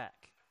heart attack?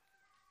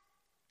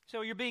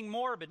 So you're being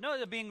morbid. No,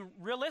 they're being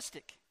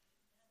realistic.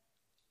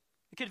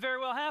 It could very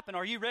well happen.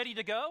 Are you ready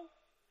to go?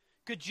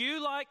 Could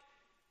you, like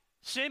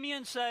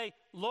Simeon, say,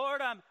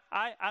 Lord,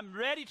 I'm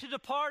ready to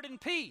depart in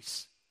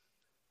peace.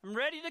 I'm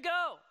ready to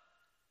go.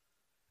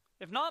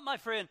 If not, my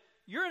friend,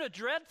 you're in a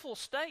dreadful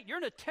state. You're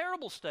in a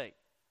terrible state.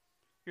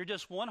 You're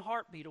just one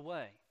heartbeat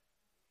away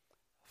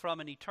from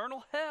an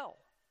eternal hell.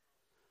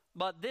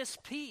 But this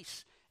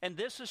peace and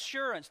this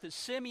assurance that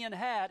Simeon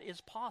had is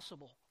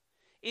possible.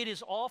 It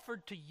is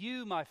offered to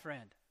you, my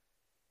friend,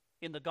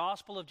 in the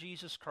gospel of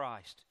Jesus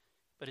Christ.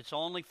 But it's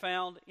only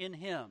found in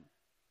Him,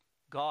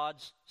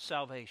 God's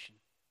salvation.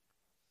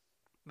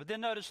 But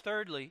then notice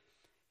thirdly,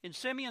 in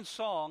Simeon's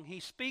song, he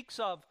speaks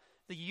of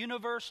the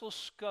universal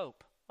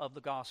scope of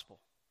the gospel.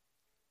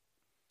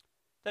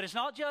 That it's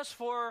not just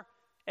for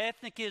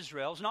ethnic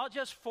Israel, it's not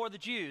just for the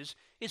Jews,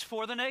 it's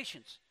for the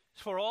nations.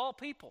 It's for all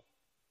people.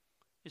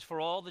 It's for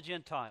all the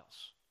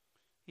Gentiles.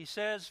 He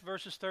says,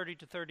 verses 30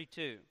 to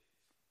 32,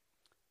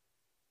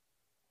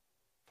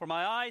 For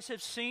my eyes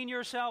have seen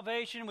your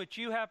salvation, which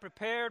you have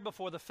prepared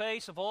before the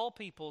face of all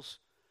peoples,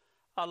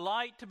 a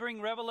light to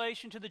bring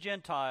revelation to the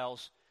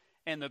Gentiles,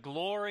 and the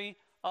glory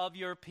of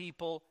your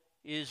people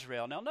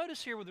Israel. Now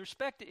notice here with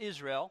respect to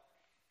Israel,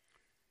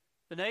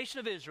 the nation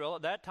of Israel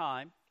at that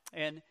time,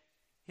 and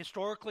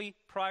historically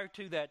prior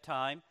to that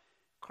time,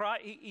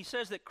 he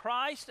says that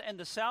Christ and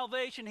the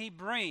salvation He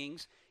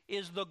brings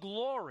is the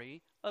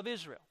glory of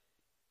Israel.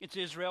 It's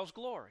Israel's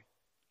glory.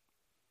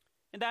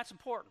 And that's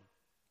important.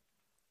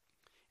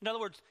 In other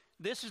words,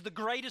 this is the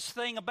greatest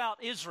thing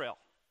about Israel.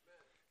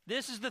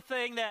 This is the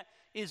thing that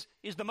is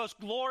the most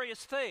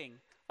glorious thing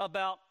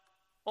about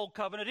Old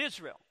Covenant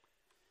Israel.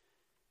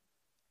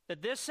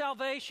 That this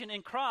salvation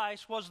in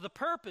Christ was the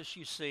purpose,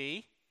 you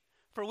see,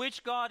 for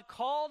which God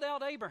called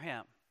out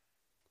Abraham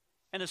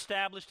and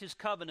established His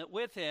covenant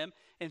with him,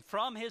 and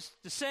from his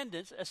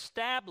descendants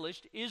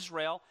established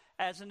Israel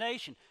as a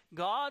nation.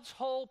 God's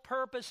whole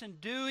purpose in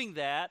doing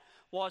that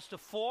was to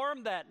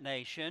form that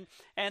nation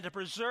and to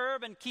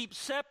preserve and keep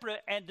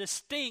separate and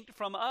distinct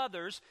from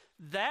others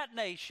that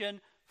nation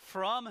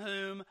from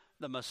whom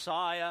the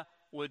Messiah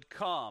would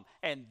come.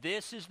 And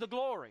this is the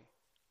glory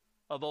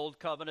of Old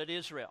Covenant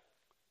Israel.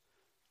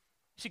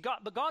 See,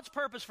 but God's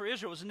purpose for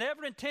Israel was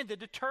never intended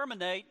to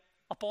terminate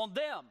upon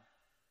them.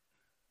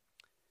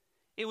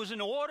 It was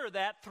in order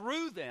that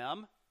through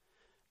them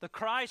the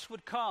Christ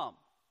would come,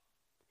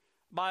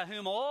 by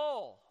whom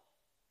all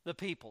the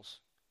peoples,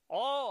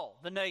 all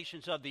the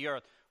nations of the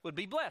earth would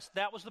be blessed.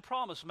 That was the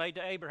promise made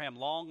to Abraham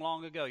long,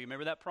 long ago. You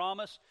remember that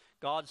promise?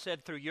 God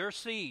said, through your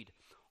seed,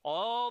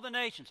 all the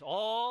nations,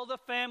 all the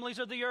families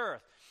of the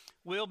earth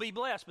will be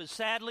blessed. But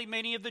sadly,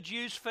 many of the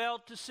Jews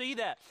failed to see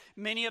that.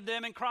 Many of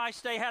them in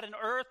Christ's day had an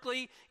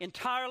earthly,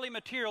 entirely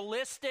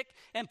materialistic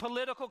and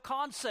political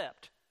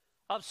concept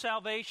of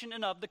salvation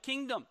and of the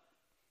kingdom.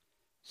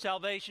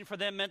 Salvation for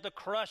them meant the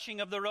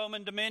crushing of the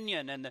Roman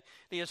dominion and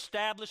the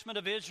establishment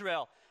of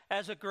Israel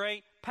as a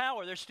great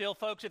power. There's still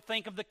folks that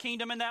think of the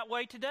kingdom in that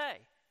way today,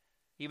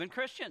 even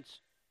Christians.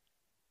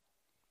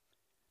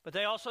 But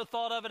they also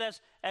thought of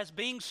it as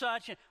being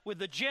such, with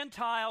the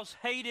Gentiles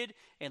hated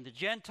and the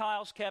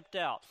Gentiles kept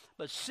out.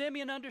 But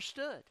Simeon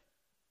understood.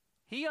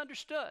 He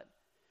understood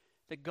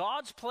that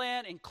God's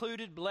plan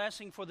included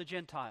blessing for the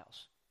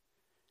Gentiles,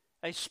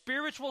 a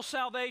spiritual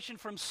salvation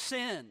from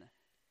sin,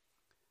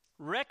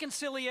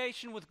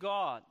 reconciliation with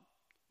God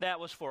that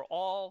was for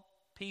all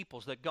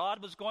peoples, that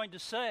God was going to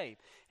save.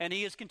 And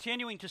He is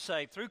continuing to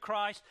save through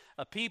Christ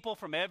a people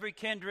from every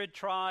kindred,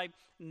 tribe,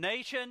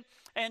 nation,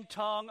 and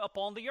tongue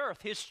upon the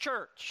earth. His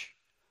church,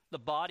 the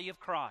body of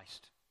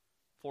Christ,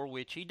 for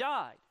which He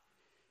died.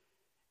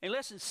 And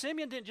listen,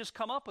 Simeon didn't just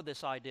come up with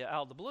this idea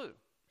out of the blue.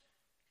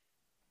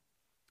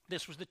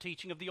 This was the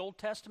teaching of the Old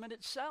Testament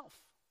itself.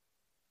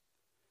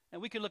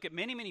 And we could look at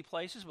many, many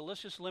places, but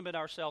let's just limit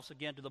ourselves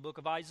again to the book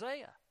of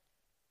Isaiah.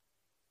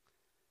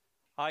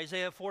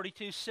 Isaiah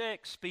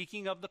 42:6,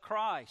 speaking of the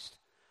Christ.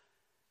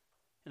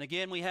 And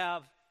again, we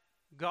have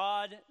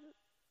God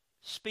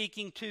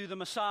speaking to the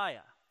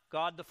Messiah,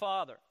 God the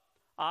Father.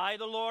 I,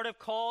 the Lord, have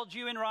called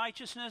you in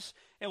righteousness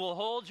and will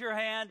hold your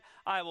hand.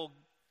 I will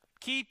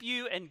keep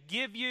you and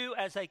give you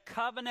as a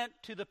covenant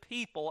to the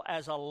people,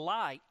 as a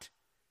light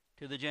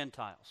to the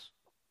Gentiles.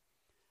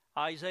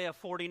 Isaiah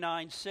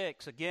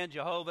 49:6, again,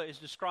 Jehovah is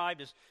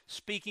described as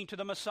speaking to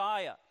the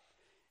Messiah.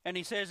 And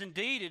He says,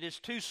 indeed, it is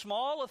too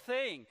small a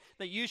thing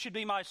that you should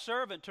be my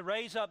servant to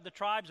raise up the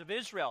tribes of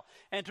Israel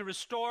and to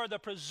restore the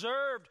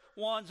preserved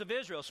ones of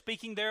Israel,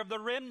 speaking there of the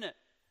remnant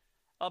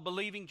of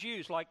believing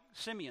Jews like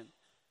Simeon.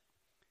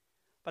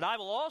 But I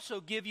will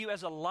also give you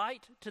as a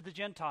light to the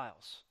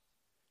Gentiles,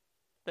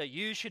 that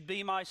you should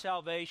be my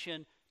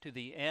salvation to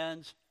the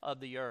ends of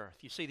the earth.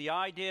 You see, the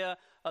idea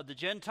of the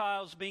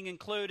Gentiles being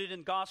included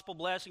in gospel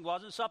blessing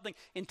wasn't something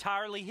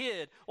entirely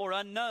hid or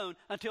unknown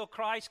until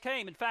Christ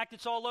came. In fact,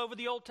 it's all over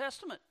the Old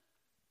Testament.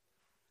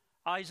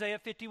 Isaiah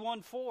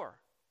 51:4.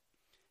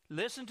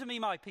 Listen to me,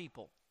 my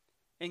people,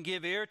 and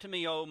give ear to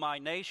me, O my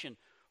nation.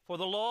 For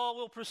the law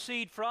will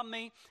proceed from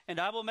me, and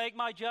I will make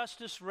my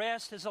justice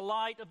rest as a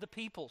light of the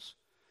peoples.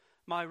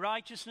 My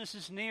righteousness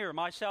is near,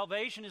 my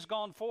salvation is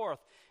gone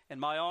forth,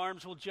 and my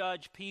arms will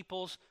judge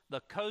peoples.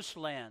 The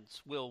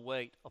coastlands will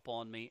wait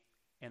upon me,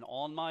 and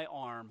on my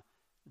arm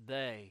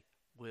they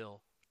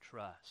will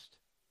trust.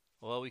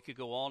 Well, we could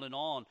go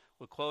on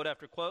with quote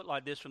after quote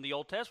like this from the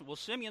Old Testament. Well,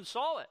 Simeon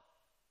saw it.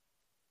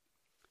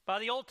 By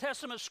the Old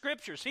Testament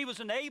scriptures, he was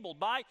enabled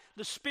by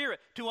the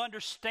Spirit to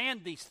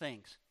understand these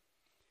things.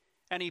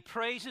 And he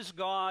praises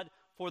God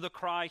for the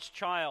Christ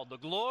child, the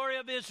glory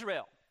of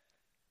Israel,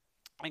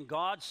 and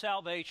God's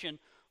salvation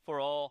for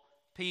all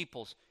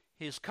peoples.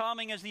 His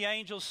coming, as the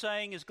angels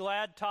saying, is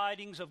glad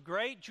tidings of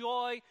great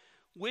joy,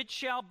 which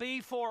shall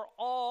be for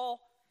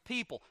all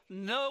people.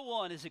 No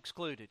one is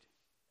excluded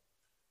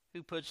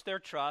who puts their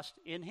trust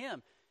in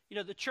him. You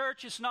know, the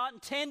church is not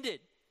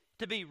intended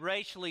to be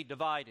racially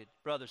divided,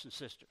 brothers and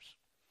sisters.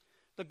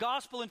 The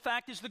gospel, in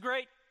fact, is the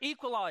great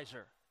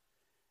equalizer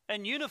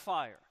and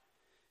unifier.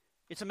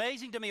 It's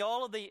amazing to me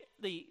all of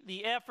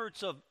the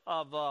efforts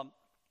of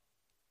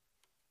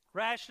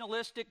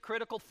rationalistic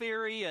critical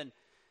theory and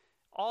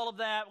all of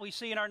that we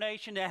see in our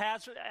nation. It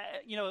has,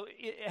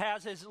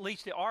 at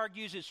least it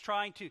argues, it's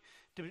trying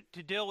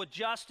to deal with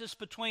justice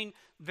between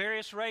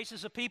various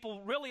races of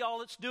people. Really,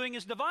 all it's doing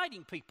is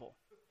dividing people.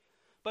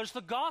 But it's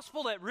the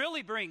gospel that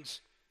really brings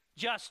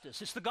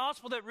justice. It's the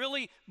gospel that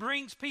really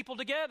brings people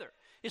together.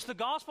 It's the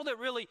gospel that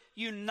really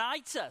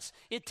unites us.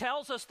 It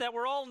tells us that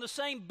we're all in the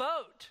same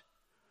boat.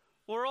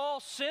 We're all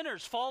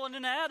sinners fallen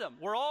in Adam.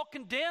 We're all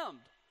condemned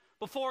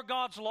before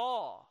God's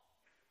law.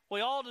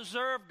 We all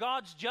deserve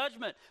God's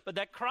judgment, but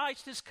that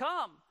Christ has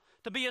come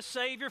to be a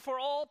Savior for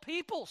all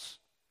peoples.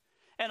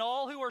 And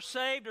all who are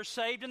saved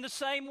in the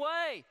same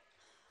way.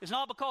 It's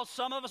not because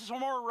some of us are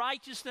more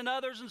righteous than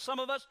others and some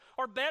of us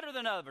are better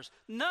than others.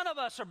 None of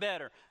us are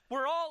better.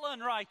 We're all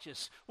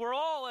unrighteous. We're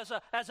all as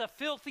a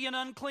filthy and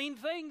unclean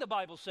thing, the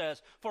Bible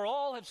says. For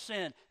all have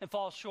sinned and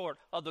fall short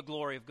of the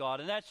glory of God.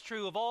 And that's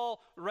true of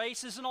all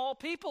races and all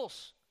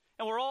peoples.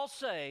 And we're all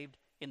saved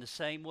in the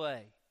same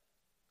way.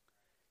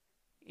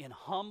 In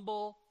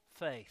humble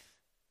faith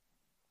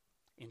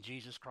in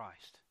Jesus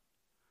Christ.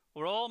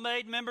 We're all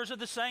made members of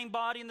the same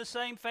body and the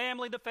same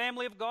family, the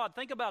family of God.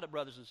 Think about it,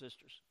 brothers and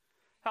sisters.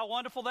 How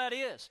wonderful that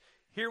is.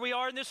 Here we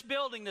are in this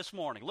building this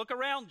morning. Look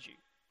around you.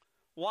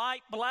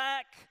 White,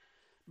 black,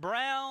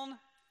 brown,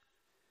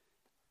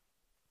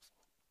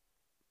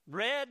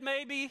 red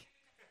maybe,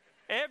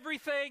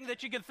 everything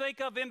that you can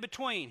think of in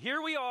between. Here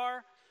we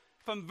are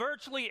from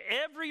virtually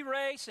every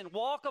race and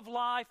walk of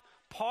life,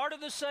 part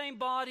of the same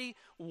body,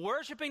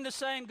 worshiping the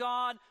same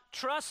God,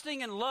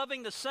 trusting and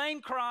loving the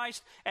same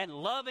Christ, and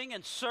loving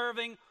and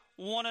serving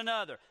one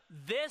another.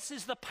 This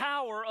is the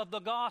power of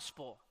the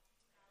gospel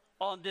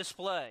on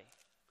display.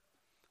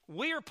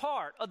 We are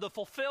part of the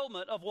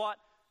fulfillment of what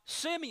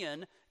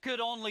Simeon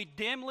could only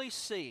dimly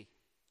see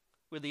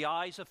with the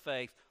eyes of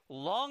faith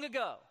long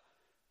ago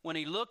when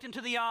he looked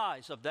into the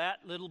eyes of that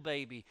little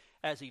baby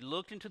as he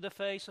looked into the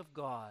face of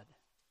God,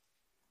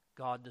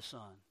 God the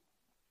Son.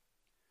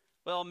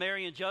 Well,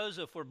 Mary and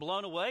Joseph were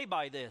blown away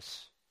by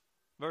this.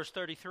 Verse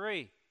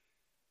 33.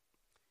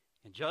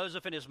 And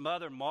Joseph and his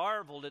mother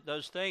marveled at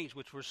those things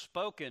which were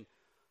spoken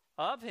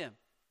of him.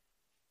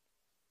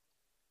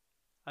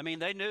 I mean,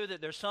 they knew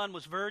that their son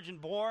was virgin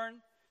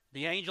born.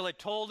 The angel had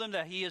told them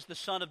that he is the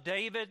son of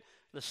David,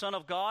 the son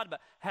of God.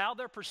 But how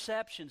their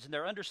perceptions and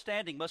their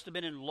understanding must have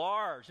been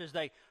enlarged as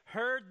they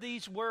heard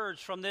these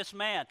words from this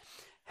man.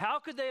 How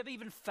could they have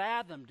even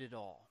fathomed it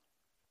all?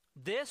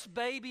 This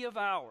baby of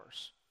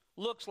ours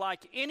looks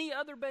like any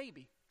other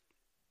baby.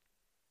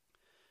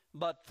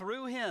 But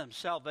through him,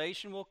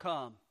 salvation will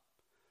come,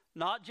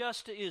 not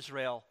just to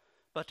Israel,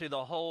 but to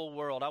the whole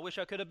world. I wish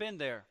I could have been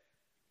there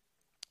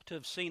to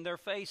have seen their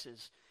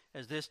faces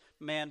as this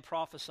man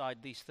prophesied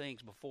these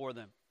things before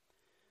them.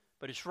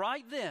 But it's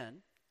right then,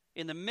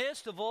 in the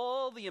midst of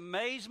all the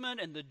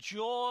amazement and the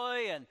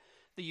joy and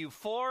the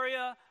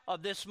euphoria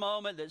of this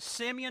moment, that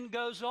Simeon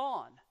goes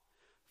on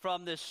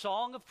from this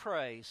song of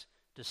praise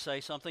to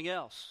say something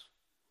else,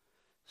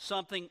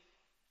 something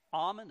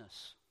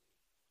ominous,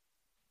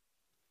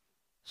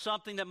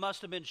 something that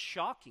must have been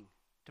shocking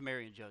to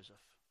Mary and Joseph.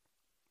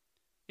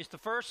 It's the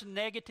first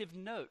negative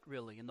note,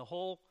 really, in the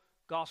whole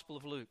Gospel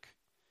of Luke.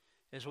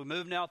 As we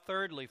move now,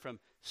 thirdly, from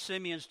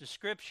Simeon's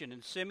description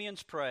and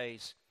Simeon's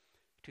praise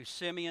to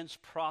Simeon's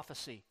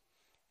prophecy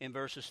in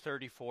verses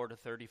 34 to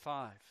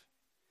 35.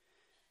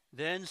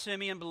 Then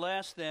Simeon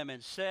blessed them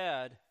and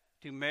said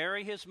to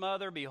Mary his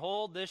mother,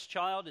 Behold, this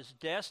child is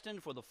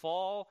destined for the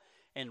fall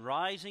and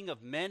rising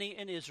of many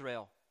in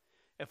Israel,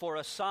 and for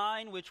a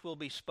sign which will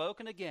be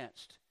spoken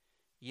against.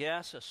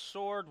 Yes, a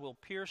sword will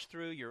pierce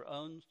through your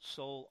own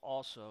soul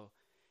also,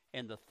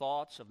 and the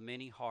thoughts of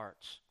many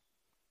hearts,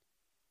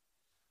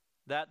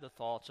 that the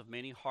thoughts of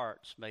many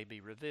hearts may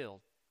be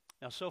revealed.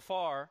 Now, so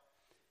far,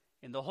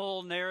 in the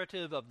whole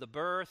narrative of the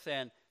birth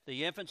and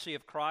the infancy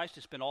of Christ,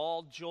 it's been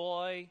all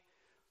joy,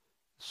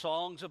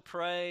 songs of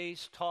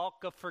praise,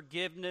 talk of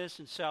forgiveness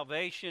and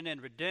salvation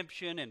and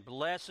redemption and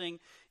blessing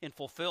in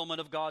fulfillment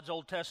of God's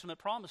Old Testament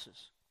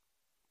promises.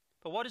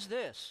 But what is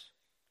this?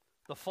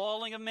 The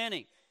falling of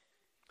many,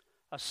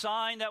 a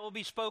sign that will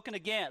be spoken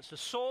against, a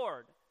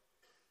sword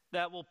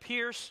that will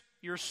pierce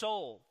your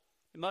soul.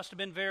 It must have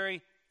been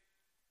very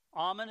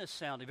ominous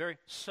sounding, very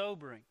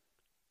sobering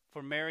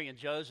for Mary and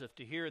Joseph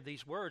to hear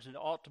these words, and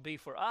it ought to be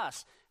for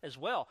us as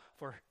well.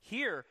 For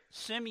here,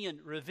 Simeon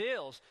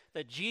reveals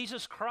that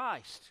Jesus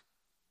Christ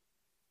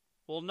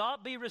will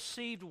not be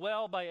received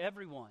well by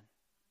everyone.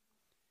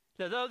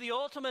 That though the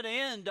ultimate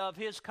end of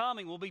his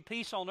coming will be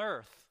peace on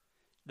earth,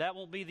 that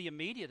won't be the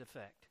immediate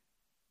effect.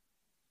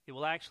 It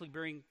will actually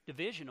bring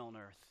division on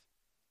earth.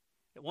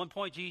 At one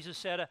point, Jesus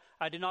said,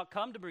 I did not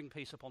come to bring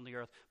peace upon the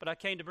earth, but I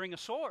came to bring a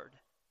sword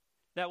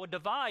that would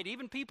divide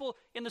even people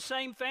in the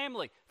same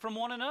family from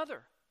one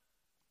another.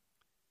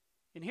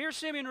 And here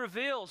Simeon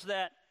reveals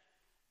that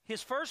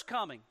his first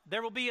coming,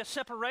 there will be a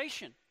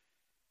separation,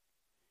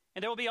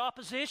 and there will be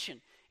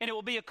opposition, and it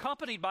will be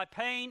accompanied by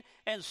pain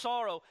and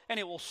sorrow, and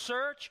it will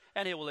search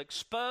and it will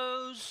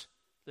expose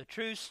the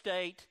true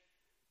state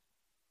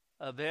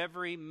of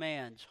every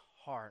man's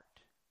heart.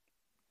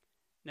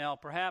 Now,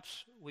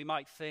 perhaps we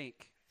might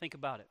think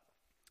about it,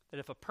 that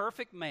if a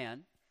perfect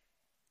man,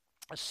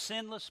 a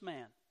sinless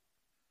man,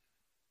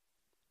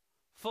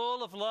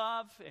 full of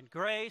love and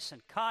grace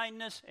and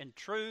kindness and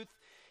truth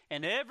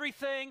and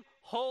everything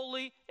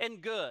holy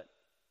and good,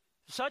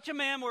 if such a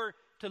man were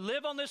to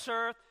live on this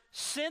earth,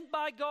 sent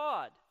by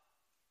God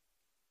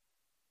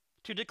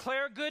to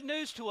declare good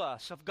news to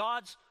us of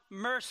God's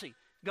mercy,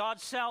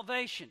 God's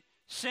salvation,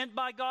 sent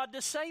by God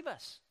to save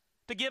us,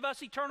 to give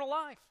us eternal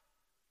life,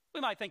 we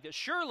might think that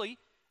surely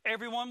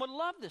everyone would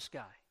love this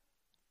guy.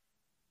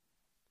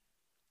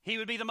 He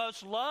would be the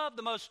most loved,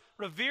 the most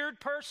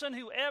revered person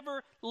who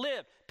ever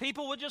lived.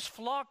 People would just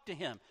flock to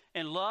him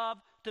and love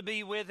to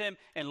be with him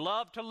and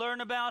love to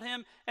learn about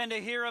him and to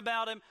hear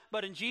about him.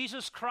 But in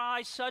Jesus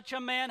Christ, such a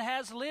man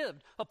has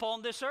lived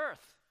upon this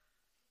earth.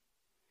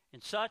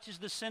 And such is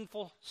the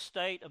sinful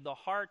state of the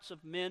hearts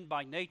of men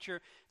by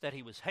nature, that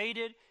he was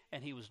hated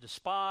and he was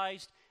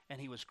despised and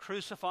he was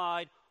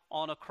crucified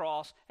on a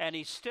cross, and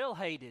he's still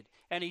hated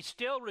and he's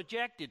still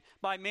rejected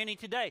by many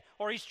today,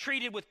 or he's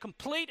treated with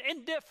complete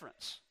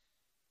indifference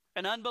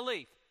and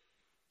unbelief,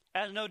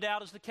 as no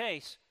doubt is the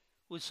case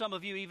with some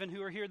of you even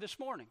who are here this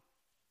morning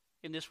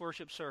in this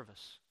worship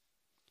service.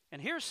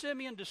 And here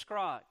Simeon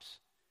describes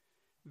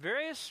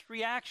various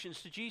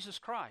reactions to Jesus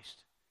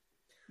Christ,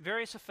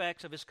 various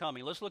effects of his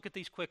coming. Let's look at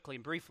these quickly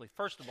and briefly.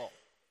 First of all,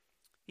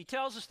 he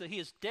tells us that he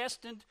is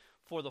destined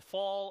for the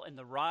fall and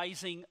the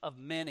rising of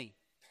many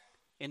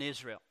in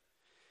Israel.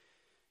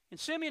 And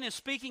Simeon is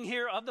speaking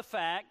here of the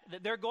fact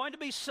that there are going to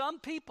be some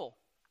people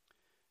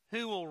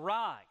who will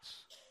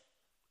rise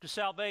to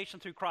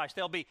salvation through Christ.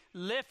 They'll be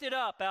lifted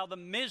up out of the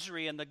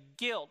misery and the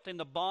guilt and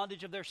the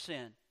bondage of their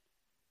sin,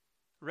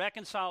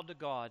 reconciled to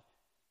God,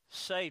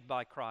 saved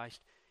by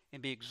Christ,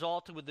 and be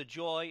exalted with the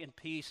joy and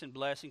peace and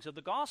blessings of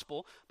the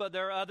gospel. But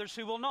there are others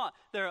who will not.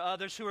 There are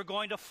others who are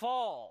going to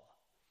fall.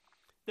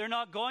 They're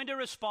not going to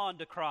respond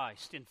to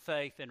Christ in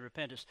faith and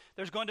repentance.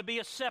 There's going to be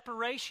a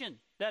separation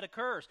that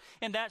occurs,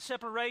 and that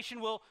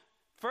separation will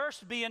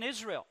first be in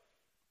Israel.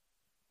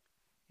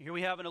 Here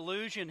we have an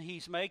allusion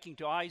he's making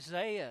to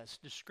Isaiah's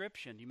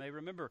description. You may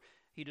remember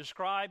he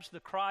describes the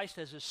Christ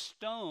as a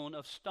stone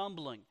of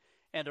stumbling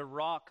and a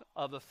rock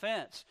of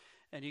offense.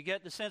 And you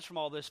get the sense from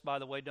all this, by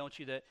the way, don't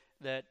you,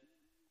 that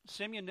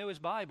Simeon knew his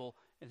Bible,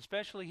 and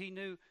especially he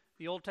knew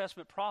the Old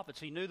Testament prophets.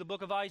 He knew the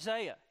book of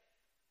Isaiah.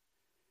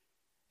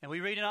 And we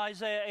read in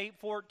Isaiah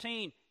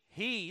 8:14,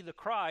 he, the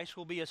Christ,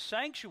 will be a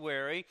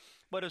sanctuary,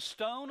 but a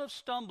stone of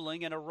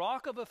stumbling and a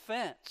rock of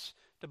offense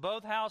to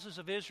both houses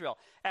of Israel,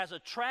 as a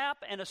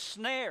trap and a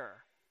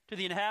snare to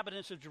the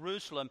inhabitants of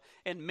Jerusalem.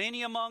 And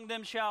many among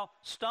them shall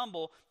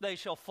stumble. They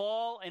shall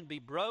fall and be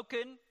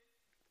broken,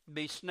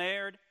 be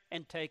snared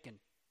and taken.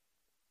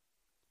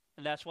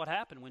 And that's what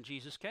happened when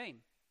Jesus came.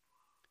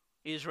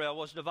 Israel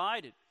was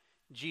divided.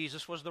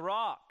 Jesus was the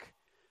rock,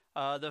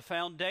 the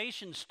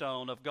foundation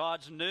stone of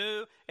God's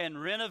new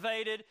and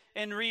renovated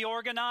and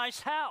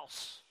reorganized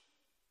house,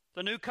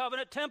 the new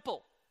covenant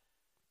temple,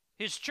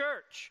 his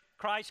church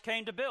Christ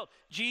came to build.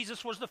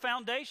 Jesus was the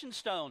foundation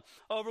stone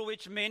over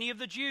which many of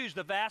the Jews,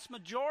 the vast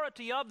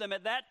majority of them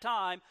at that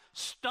time,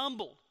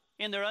 stumbled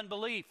in their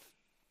unbelief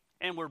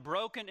and were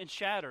broken and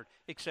shattered,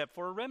 except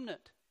for a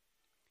remnant.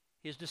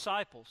 His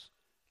disciples,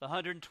 the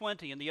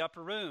 120 in the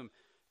upper room,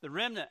 the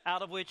remnant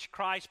out of which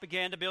Christ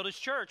began to build his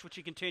church, which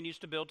he continues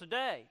to build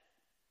today.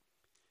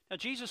 Now,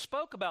 Jesus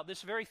spoke about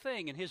this very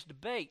thing in his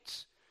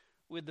debates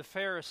with the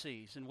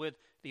Pharisees and with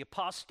the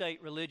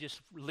apostate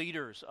religious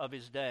leaders of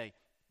his day.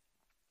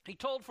 He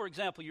told, for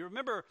example, you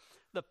remember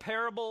the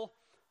parable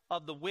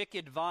of the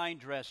wicked vine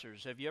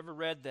dressers. Have you ever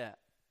read that?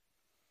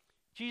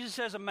 Jesus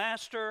says a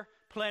master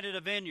planted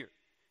a vineyard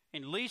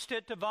and leased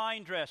it to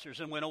vine dressers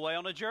and went away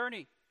on a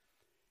journey.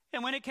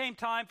 And when it came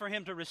time for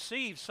him to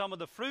receive some of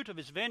the fruit of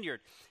his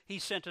vineyard, he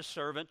sent a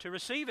servant to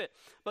receive it.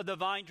 But the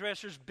vine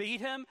dressers beat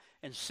him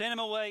and sent him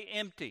away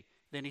empty.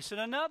 Then he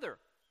sent another,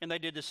 and they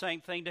did the same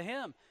thing to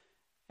him,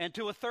 and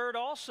to a third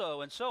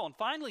also, and so on.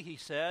 Finally he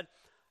said,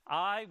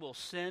 I will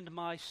send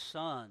my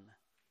son.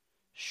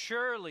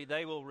 Surely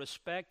they will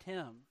respect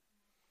him.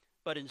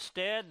 But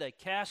instead they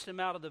cast him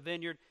out of the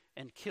vineyard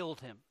and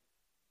killed him.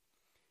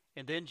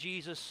 And then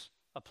Jesus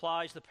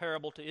applies the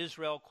parable to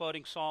Israel,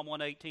 quoting Psalm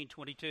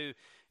 118:22.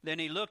 Then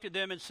he looked at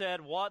them and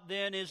said, what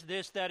then is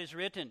this that is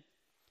written?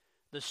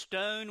 The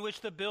stone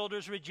which the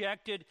builders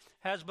rejected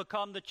has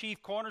become the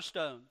chief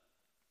cornerstone.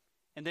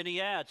 And then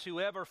he adds,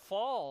 whoever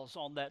falls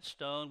on that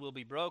stone will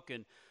be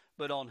broken,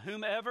 but on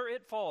whomever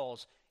it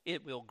falls,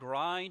 it will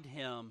grind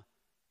him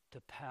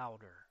to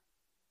powder.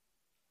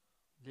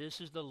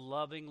 This is the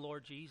loving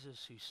Lord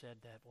Jesus who said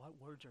that. What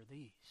words are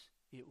these?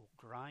 It will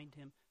grind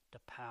him to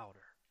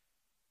powder.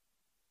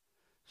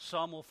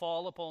 Some will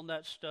fall upon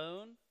that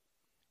stone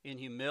in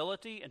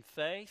humility and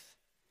faith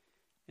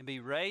and be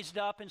raised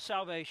up in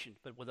salvation.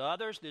 But with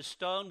others, this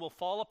stone will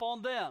fall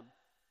upon them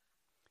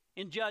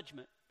in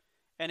judgment,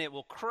 and it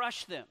will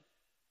crush them.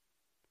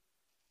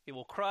 It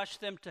will crush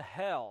them to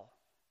hell,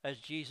 as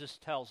Jesus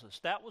tells us.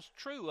 That was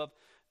true of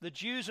the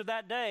Jews of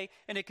that day,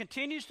 and it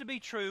continues to be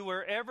true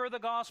wherever the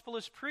gospel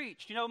is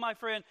preached. You know, my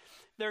friend,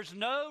 there's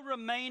no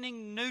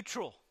remaining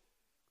neutral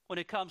when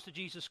it comes to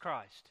Jesus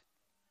Christ.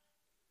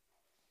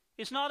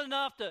 It's not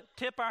enough to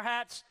tip our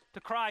hats to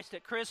Christ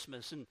at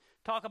Christmas and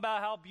talk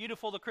about how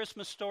beautiful the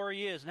Christmas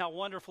story is and how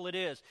wonderful it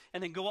is,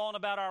 and then go on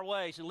about our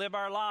ways and live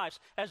our lives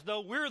as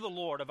though we're the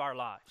Lord of our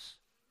lives.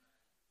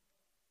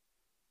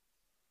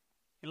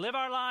 And live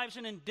our lives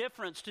in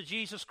indifference to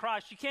Jesus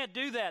Christ. You can't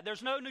do that.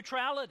 There's no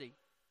neutrality.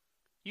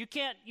 You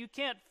can't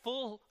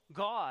fool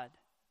God.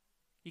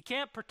 You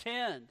can't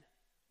pretend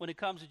when it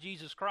comes to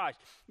Jesus Christ.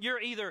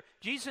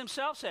 Jesus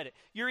himself said it,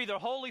 you're either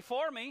wholly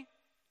for me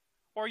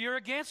or you're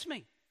against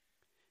me.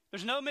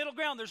 There's no middle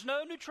ground. There's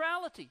no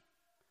neutrality.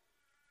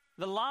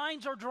 The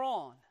lines are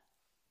drawn.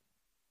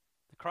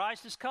 The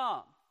Christ has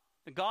come.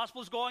 The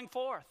gospel is going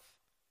forth.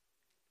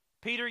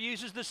 Peter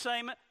uses the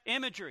same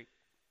imagery.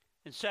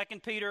 In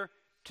 2 Peter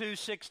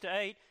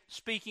 2:6-8,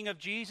 speaking of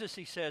Jesus,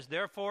 he says,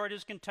 therefore it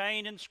is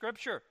contained in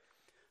Scripture,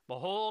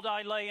 behold,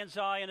 I lay in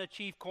Zion a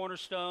chief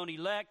cornerstone,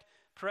 elect,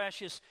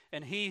 precious,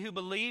 and he who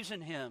believes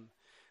in him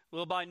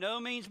will by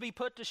no means be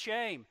put to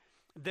shame.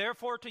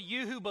 Therefore to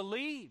you who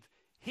believe,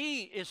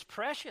 he is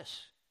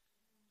precious.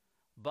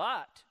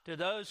 But to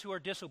those who are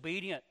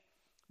disobedient,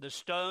 the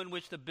stone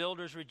which the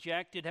builders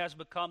rejected has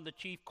become the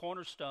chief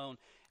cornerstone,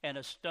 and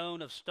a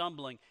stone of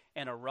stumbling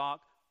and a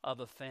rock of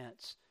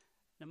offense.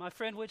 Now, my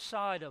friend, which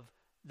side of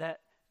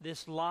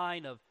this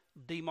line of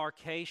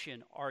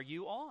demarcation are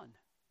you on?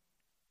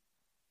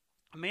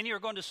 Many are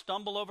going to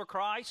stumble over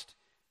Christ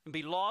and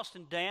be lost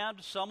and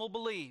damned. Some will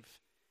believe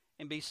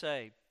and be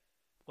saved.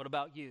 What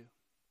about you?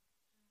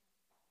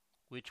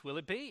 Which will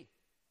it be?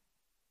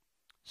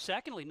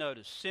 Secondly,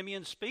 notice,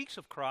 Simeon speaks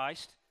of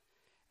Christ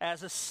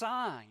as a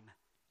sign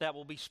that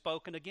will be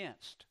spoken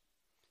against.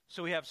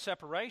 So we have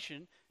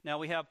separation, now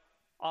we have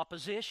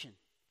opposition,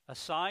 a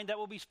sign that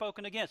will be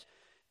spoken against.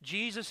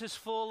 Jesus is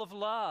full of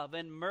love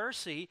and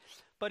mercy,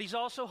 but he's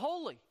also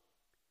holy.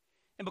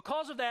 And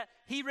because of that,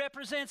 he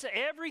represents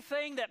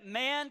everything that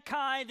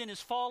mankind in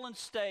his fallen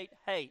state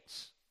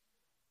hates.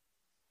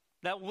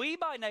 That we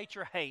by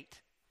nature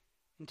hate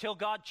until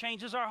God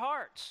changes our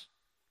hearts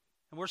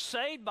and we're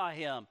saved by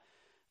him.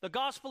 The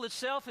gospel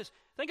itself is,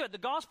 think of it, the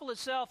gospel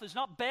itself is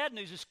not bad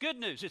news, it's good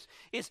news.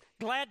 It's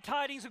glad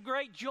tidings of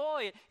great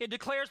joy. It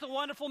declares the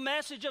wonderful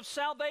message of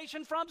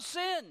salvation from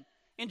sin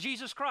in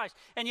Jesus Christ.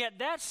 And yet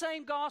that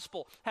same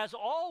gospel has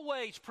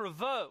always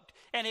provoked,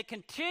 and it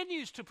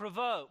continues to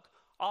provoke,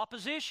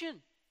 opposition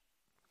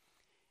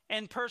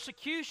and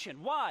persecution.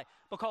 Why?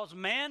 Because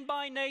man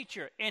by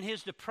nature in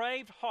his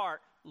depraved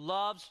heart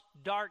loves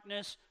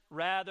darkness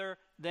rather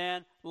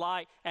than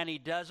light, and he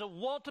doesn't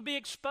want to be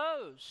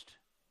exposed.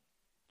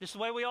 Just the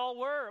way we all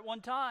were at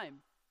one time,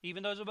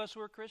 even those of us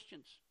who are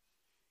Christians.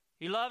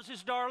 He loves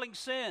his darling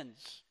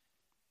sins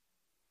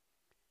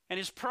and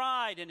his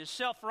pride and his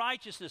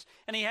self-righteousness,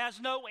 and he has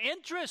no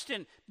interest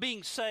in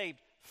being saved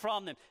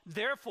from them.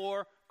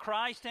 Therefore,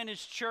 Christ and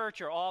his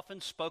church are often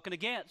spoken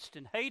against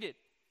and hated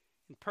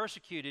and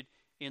persecuted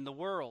in the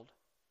world.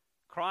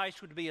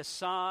 Christ would be a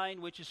sign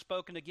which is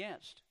spoken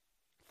against.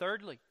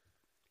 Thirdly,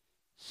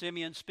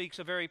 Simeon speaks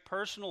a very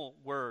personal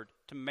word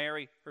to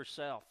Mary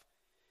herself.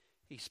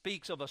 He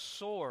speaks of a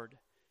sword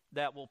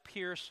that will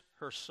pierce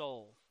her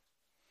soul.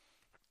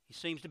 He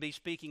seems to be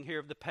speaking here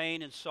of the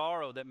pain and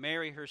sorrow that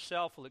Mary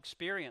herself will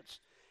experience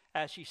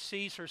as she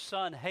sees her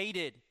son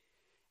hated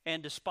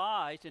and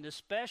despised, and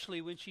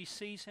especially when she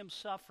sees him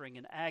suffering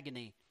in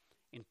agony,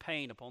 in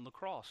pain upon the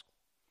cross.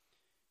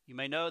 You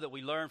may know that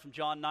we learn from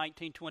John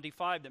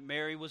 19:25 that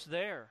Mary was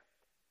there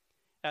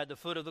at the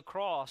foot of the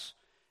cross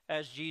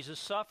as Jesus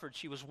suffered.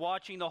 She was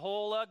watching the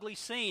whole ugly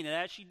scene, and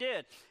as she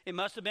did, it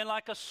must have been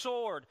like a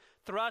sword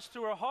thrust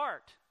through her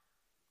heart.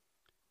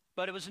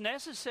 But it was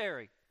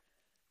necessary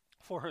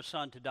for her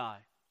son to die,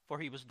 for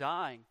he was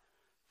dying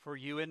for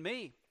you and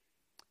me,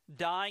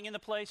 dying in the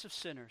place of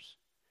sinners,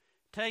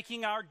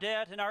 taking our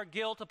debt and our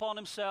guilt upon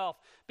himself,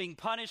 being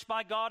punished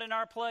by God in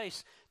our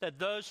place, that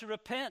those who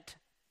repent,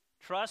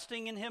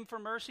 trusting in him for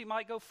mercy,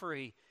 might go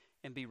free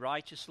and be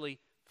righteously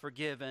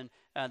forgiven.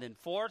 And then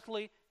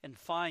fourthly and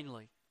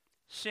finally,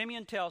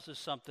 Simeon tells us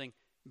something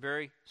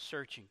very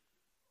searching.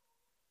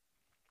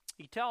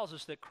 He tells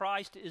us that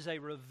Christ is a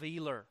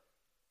revealer.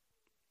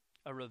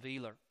 A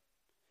revealer.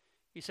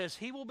 He says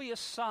he will be a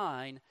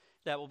sign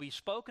that will be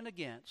spoken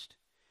against.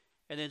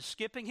 And then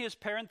skipping his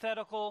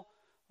parenthetical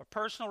or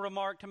personal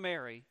remark to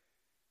Mary,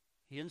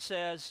 he then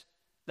says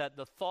that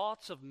the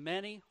thoughts of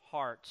many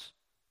hearts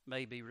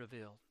may be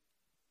revealed.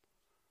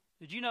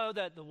 Did you know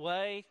that the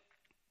way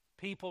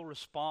people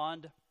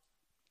respond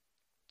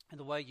and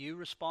the way you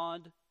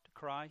respond to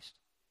Christ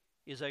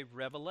is a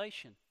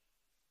revelation?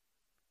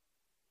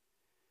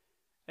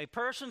 A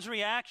person's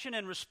reaction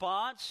and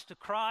response to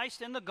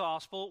Christ and the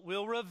gospel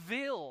will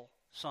reveal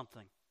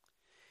something.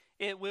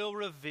 It will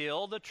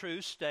reveal the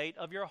true state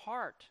of your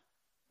heart.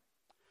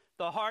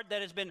 The heart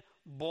that has been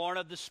born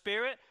of the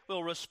Spirit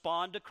will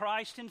respond to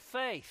Christ in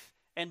faith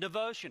and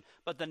devotion.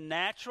 But the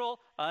natural,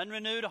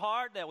 unrenewed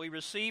heart that we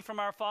receive from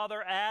our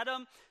father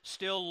Adam,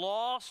 still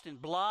lost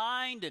and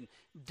blind and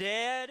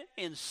dead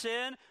in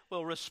sin,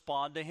 will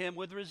respond to him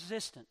with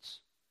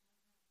resistance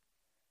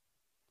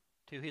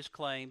to his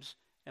claims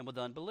and with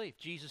unbelief.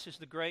 Jesus is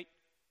the great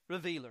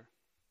revealer.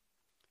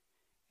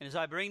 And as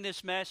I bring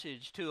this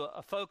message to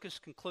a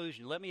focused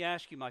conclusion, let me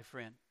ask you, my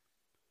friend,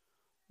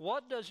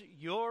 what does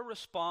your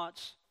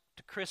response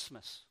to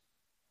Christmas,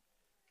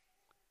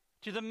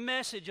 to the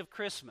message of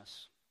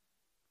Christmas,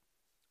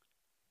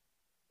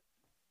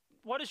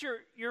 what is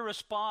your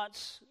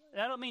response?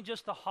 I don't mean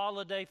just the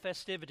holiday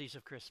festivities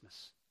of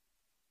Christmas,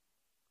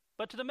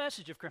 but to the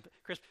message of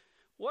Christmas.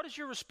 What is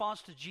your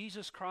response to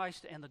Jesus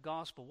Christ and the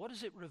gospel? What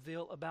does it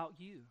reveal about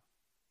you?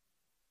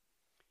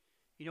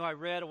 You know, I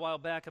read a while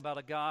back about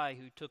a guy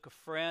who took a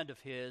friend of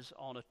his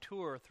on a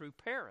tour through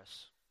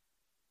Paris.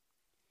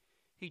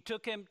 He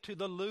took him to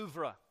the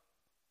Louvre.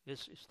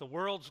 It's the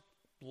world's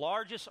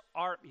largest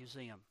art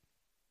museum.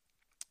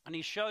 And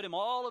he showed him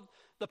all of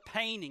the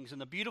paintings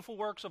and the beautiful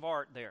works of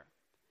art there.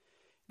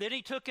 Then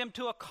he took him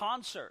to a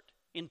concert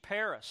in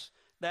Paris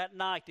that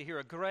night to hear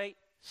a great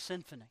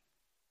symphony.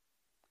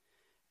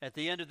 At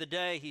the end of the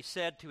day, he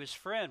said to his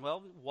friend,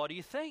 "Well, what do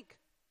you think?"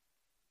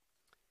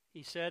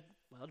 He said,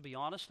 "Well, to be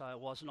honest, I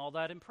wasn't all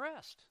that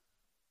impressed."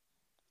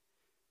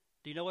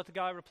 Do you know what the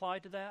guy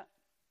replied to that?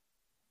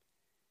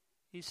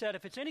 He said,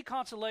 "If it's any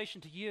consolation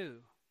to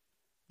you,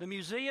 the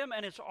museum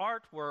and its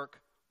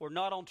artwork were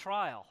not on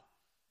trial.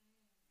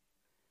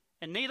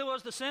 And neither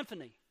was the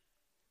symphony.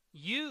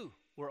 You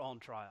were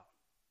on trial.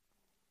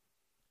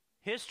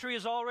 History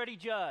has already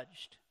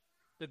judged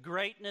the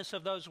greatness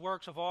of those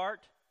works of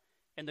art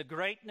and the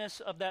greatness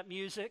of that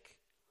music.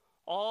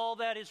 All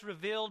that is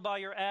revealed by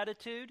your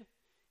attitude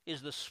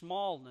is the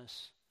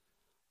smallness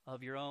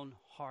of your own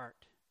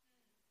heart,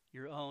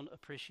 your own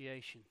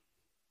appreciation."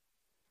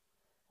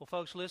 Well,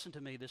 folks, listen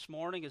to me this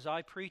morning as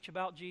I preach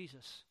about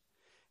Jesus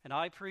and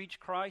I preach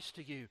Christ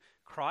to you.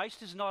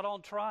 Christ is not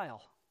on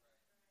trial.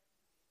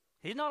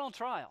 He's not on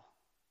trial.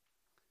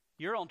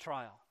 You're on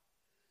trial.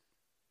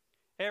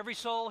 Every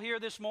soul here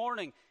this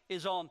morning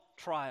is on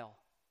trial.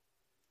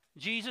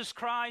 Jesus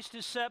Christ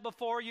is set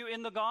before you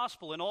in the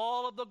gospel in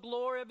all of the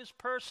glory of his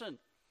person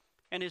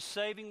and his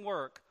saving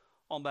work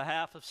on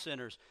behalf of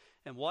sinners.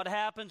 And what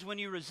happens when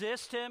you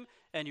resist him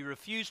and you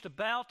refuse to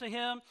bow to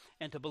him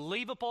and to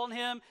believe upon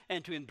him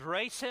and to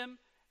embrace him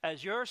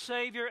as your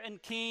Savior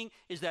and King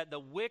is that the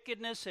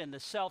wickedness and the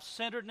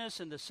self-centeredness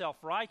and the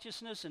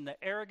self-righteousness and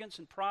the arrogance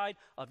and pride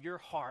of your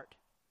heart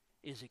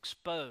is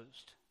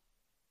exposed.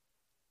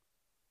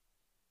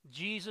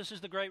 Jesus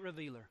is the great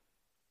revealer.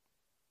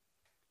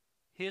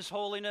 His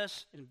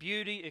holiness and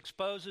beauty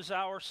exposes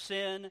our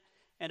sin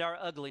and our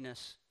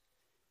ugliness.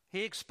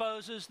 He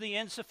exposes the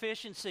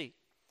insufficiency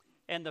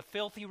and the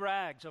filthy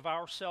rags of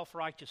our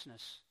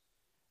self-righteousness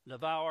and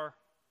of our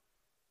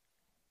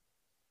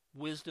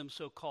wisdom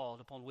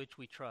so-called upon which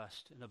we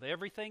trust and of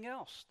everything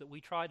else that we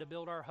try to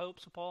build our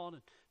hopes upon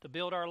and to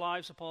build our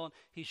lives upon.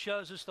 He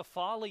shows us the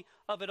folly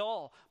of it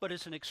all. But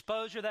it's an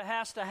exposure that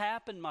has to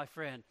happen, my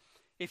friend,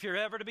 if you're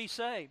ever to be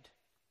saved.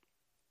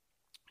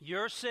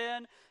 Your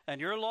sin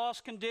and your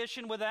lost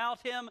condition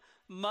without him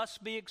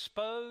must be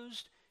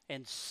exposed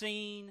and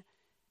seen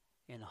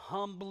and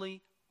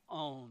humbly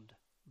owned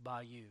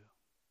by you.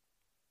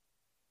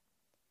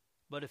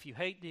 But if you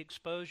hate the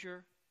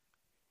exposure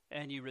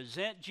and you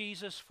resent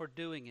Jesus for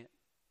doing it,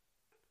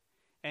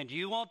 and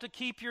you want to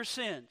keep your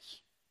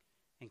sins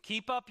and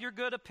keep up your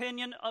good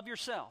opinion of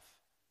yourself,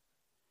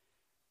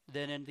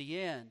 then in the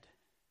end,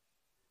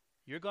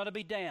 you're going to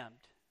be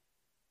damned.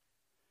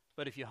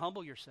 But if you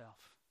humble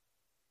yourself,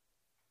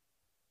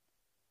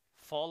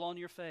 fall on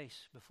your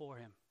face before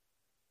him,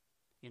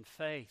 in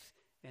faith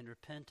and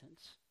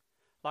repentance,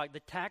 like the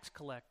tax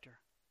collector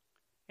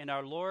in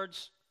our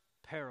Lord's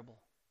parable,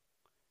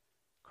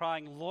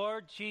 crying,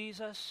 Lord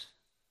Jesus,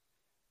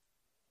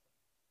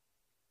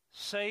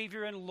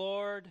 Savior and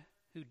Lord,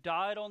 who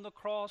died on the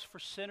cross for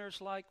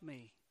sinners like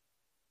me.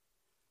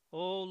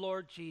 Oh,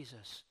 Lord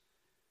Jesus,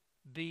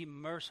 be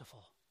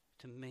merciful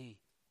to me,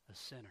 a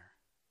sinner.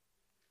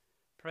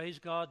 Praise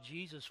God,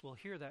 Jesus will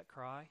hear that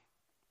cry,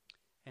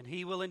 and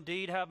He will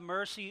indeed have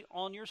mercy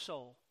on your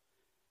soul,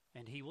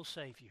 and He will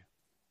save you.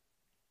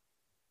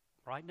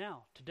 Right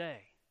now,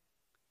 today,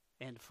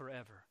 and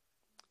forever.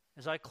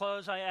 As I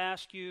close, I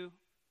ask you,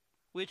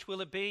 which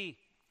will it be?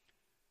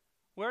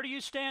 Where do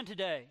you stand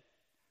today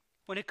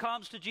when it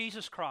comes to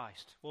Jesus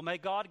Christ? Well, may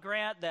God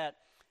grant that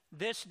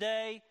this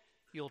day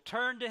you'll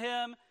turn to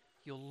Him,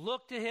 you'll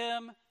look to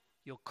Him,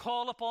 you'll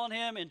call upon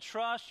Him and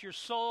trust your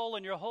soul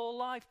and your whole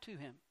life to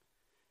Him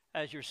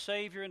as your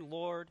Savior and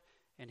Lord,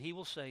 and He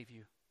will save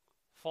you.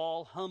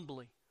 Fall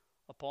humbly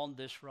upon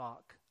this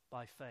rock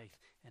by faith,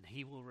 and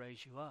He will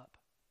raise you up.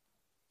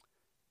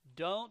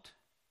 Don't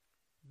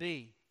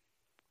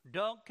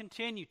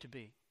continue to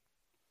be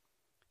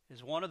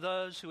as one of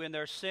those who in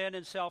their sin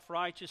and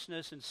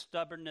self-righteousness and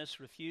stubbornness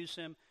refuse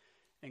Him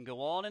and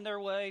go on in their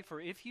way, for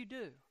if you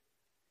do,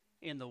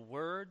 in the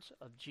words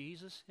of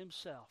Jesus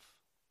Himself,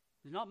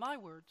 not my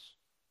words,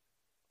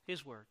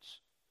 His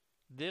words,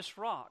 this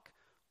rock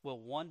will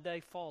one day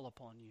fall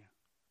upon you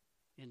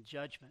in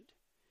judgment,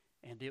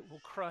 and it will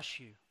crush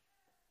you.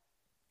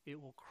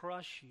 It will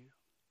crush you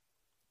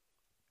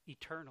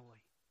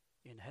eternally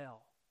in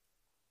hell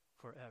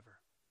forever.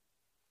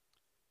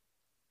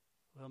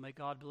 Well, may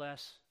God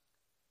bless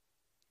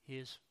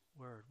His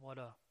word. What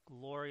a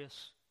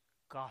glorious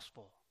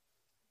gospel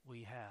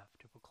we have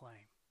to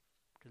proclaim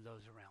to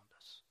those around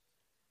us.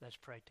 Let's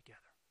pray together.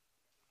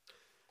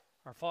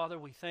 Our Father,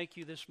 we thank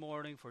You this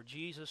morning for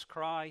Jesus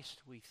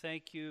Christ. We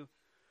thank You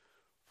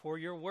for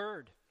Your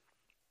word.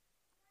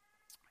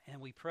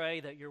 And we pray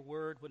that Your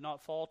word would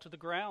not fall to the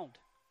ground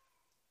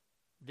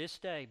this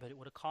day, but it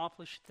would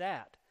accomplish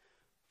that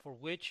for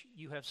which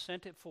You have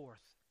sent it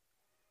forth.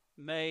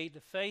 May the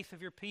faith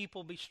of Your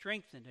people be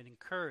strengthened and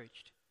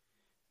encouraged.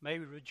 May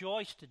we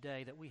rejoice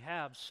today that we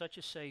have such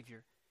a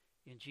Savior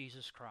in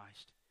Jesus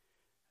Christ.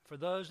 For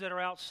those that are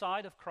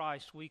outside of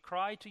Christ, we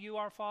cry to You,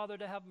 our Father,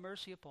 to have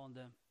mercy upon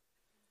them.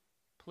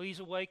 Please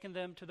awaken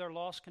them to their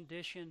lost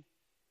condition.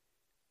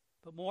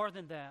 But more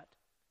than that,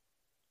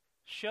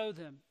 show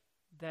them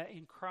that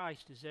in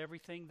Christ is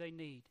everything they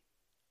need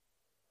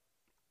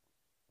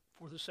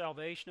for the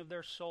salvation of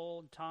their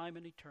soul in time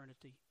and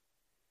eternity.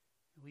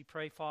 And we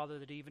pray, Father,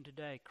 that even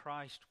today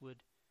Christ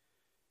would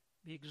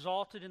be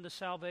exalted in the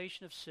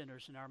salvation of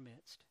sinners in our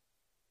midst.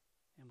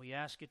 And we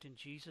ask it in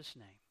Jesus'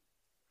 name.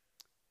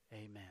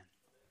 Amen.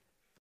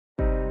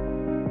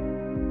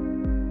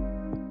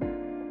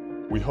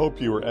 We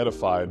hope you were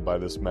edified by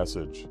this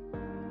message.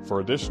 For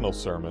additional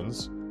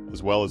sermons,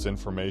 as well as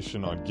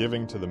information on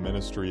giving to the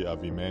ministry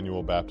of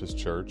Emmanuel Baptist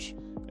Church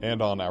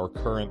and on our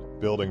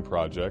current building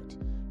project,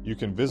 you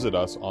can visit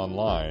us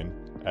online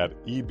at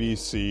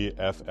ebcfl.org.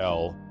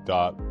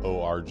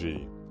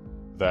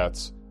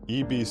 That's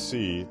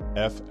ebcfl.org.